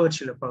empowered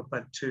Srila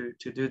Prabhupada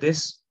to do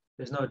this.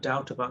 There's no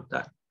doubt about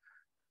that.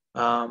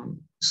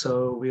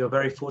 So we are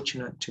very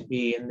fortunate to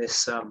be in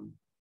this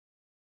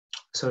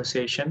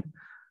association.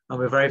 And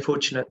we're very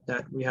fortunate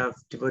that we have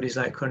devotees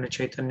like Karna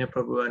Chaitanya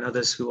Prabhu and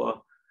others who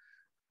are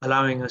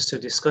allowing us to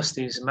discuss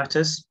these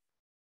matters,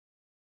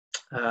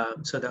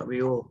 so that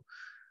we all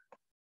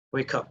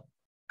wake up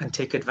and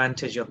take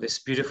advantage of this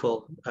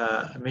beautiful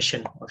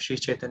mission of Sri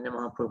Chaitanya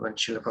Mahaprabhu and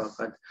Srila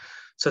Prabhupada.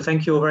 So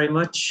thank you all very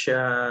much.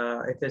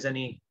 If there's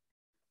any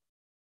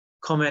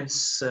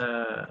comments,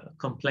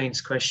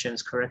 complaints,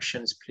 questions,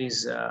 corrections,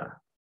 please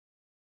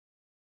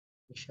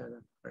share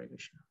them. Hare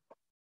Krishna.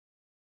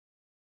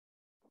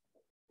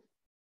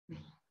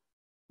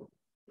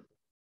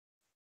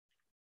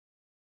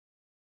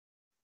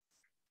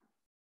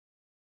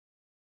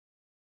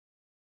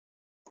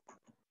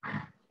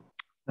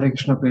 Hare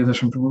Krishna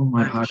Priyadarshana Prabhu,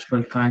 my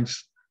heartfelt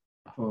thanks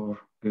for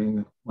giving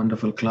a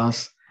wonderful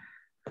class.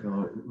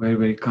 You're very,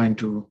 very kind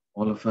to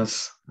all of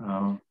us.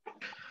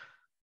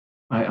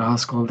 I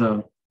ask all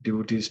the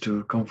devotees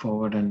to come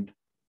forward and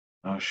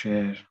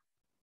share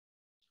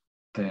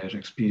their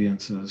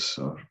experiences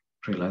or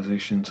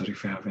realizations, or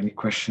if you have any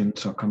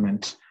questions or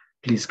comments,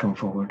 please come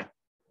forward.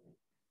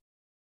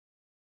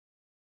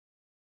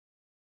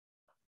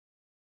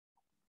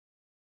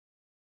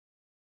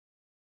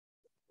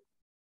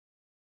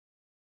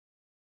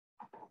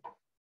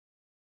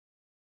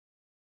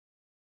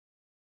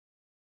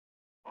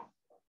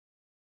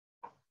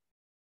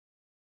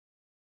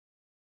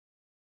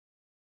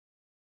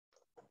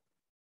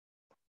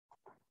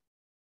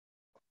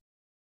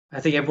 I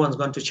think everyone's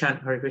going to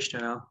chant Hare Krishna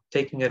now,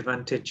 taking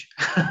advantage.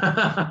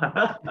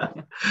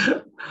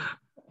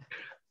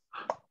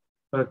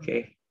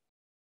 Okay.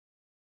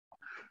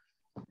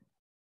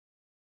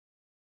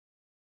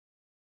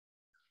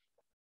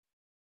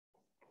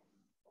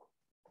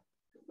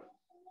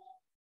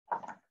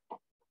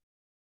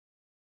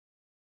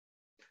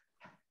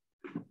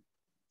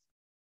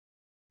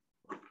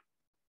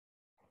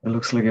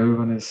 looks like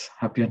everyone is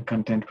happy and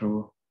content,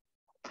 Prabhu.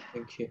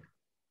 Thank you.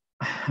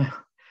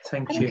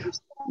 Thank Hare you.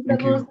 Krishna,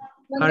 Thank Prabhu.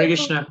 you. Hare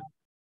Krishna.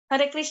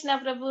 Hare Krishna,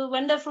 Prabhu.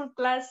 Wonderful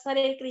class.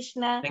 Hare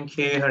Krishna. Thank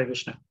you. Hare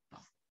Krishna.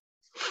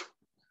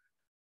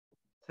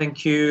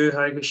 Thank you.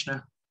 Hare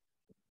Krishna.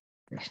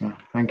 Krishna.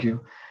 Thank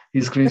you.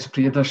 His Grace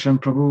Priyadarshana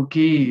Prabhu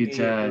ki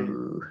jai.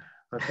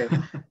 Okay.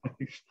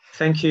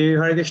 Thank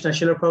you. Hare Krishna.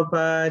 Srila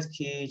Prabhupada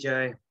ki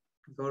jai.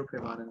 Gaur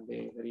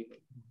Premanande. Hari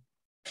Hari.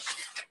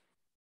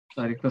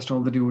 I request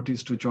all the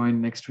devotees to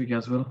join next week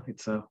as well.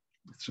 It's a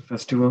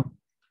festival,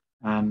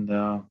 and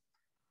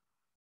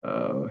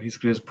His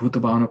Grace Bhuta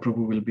Bhavana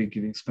Prabhu will be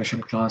giving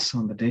special class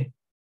on the day,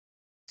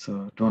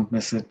 so don't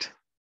miss it.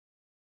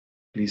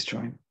 Please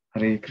join.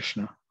 Hare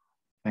Krishna.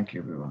 Thank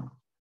you, everyone.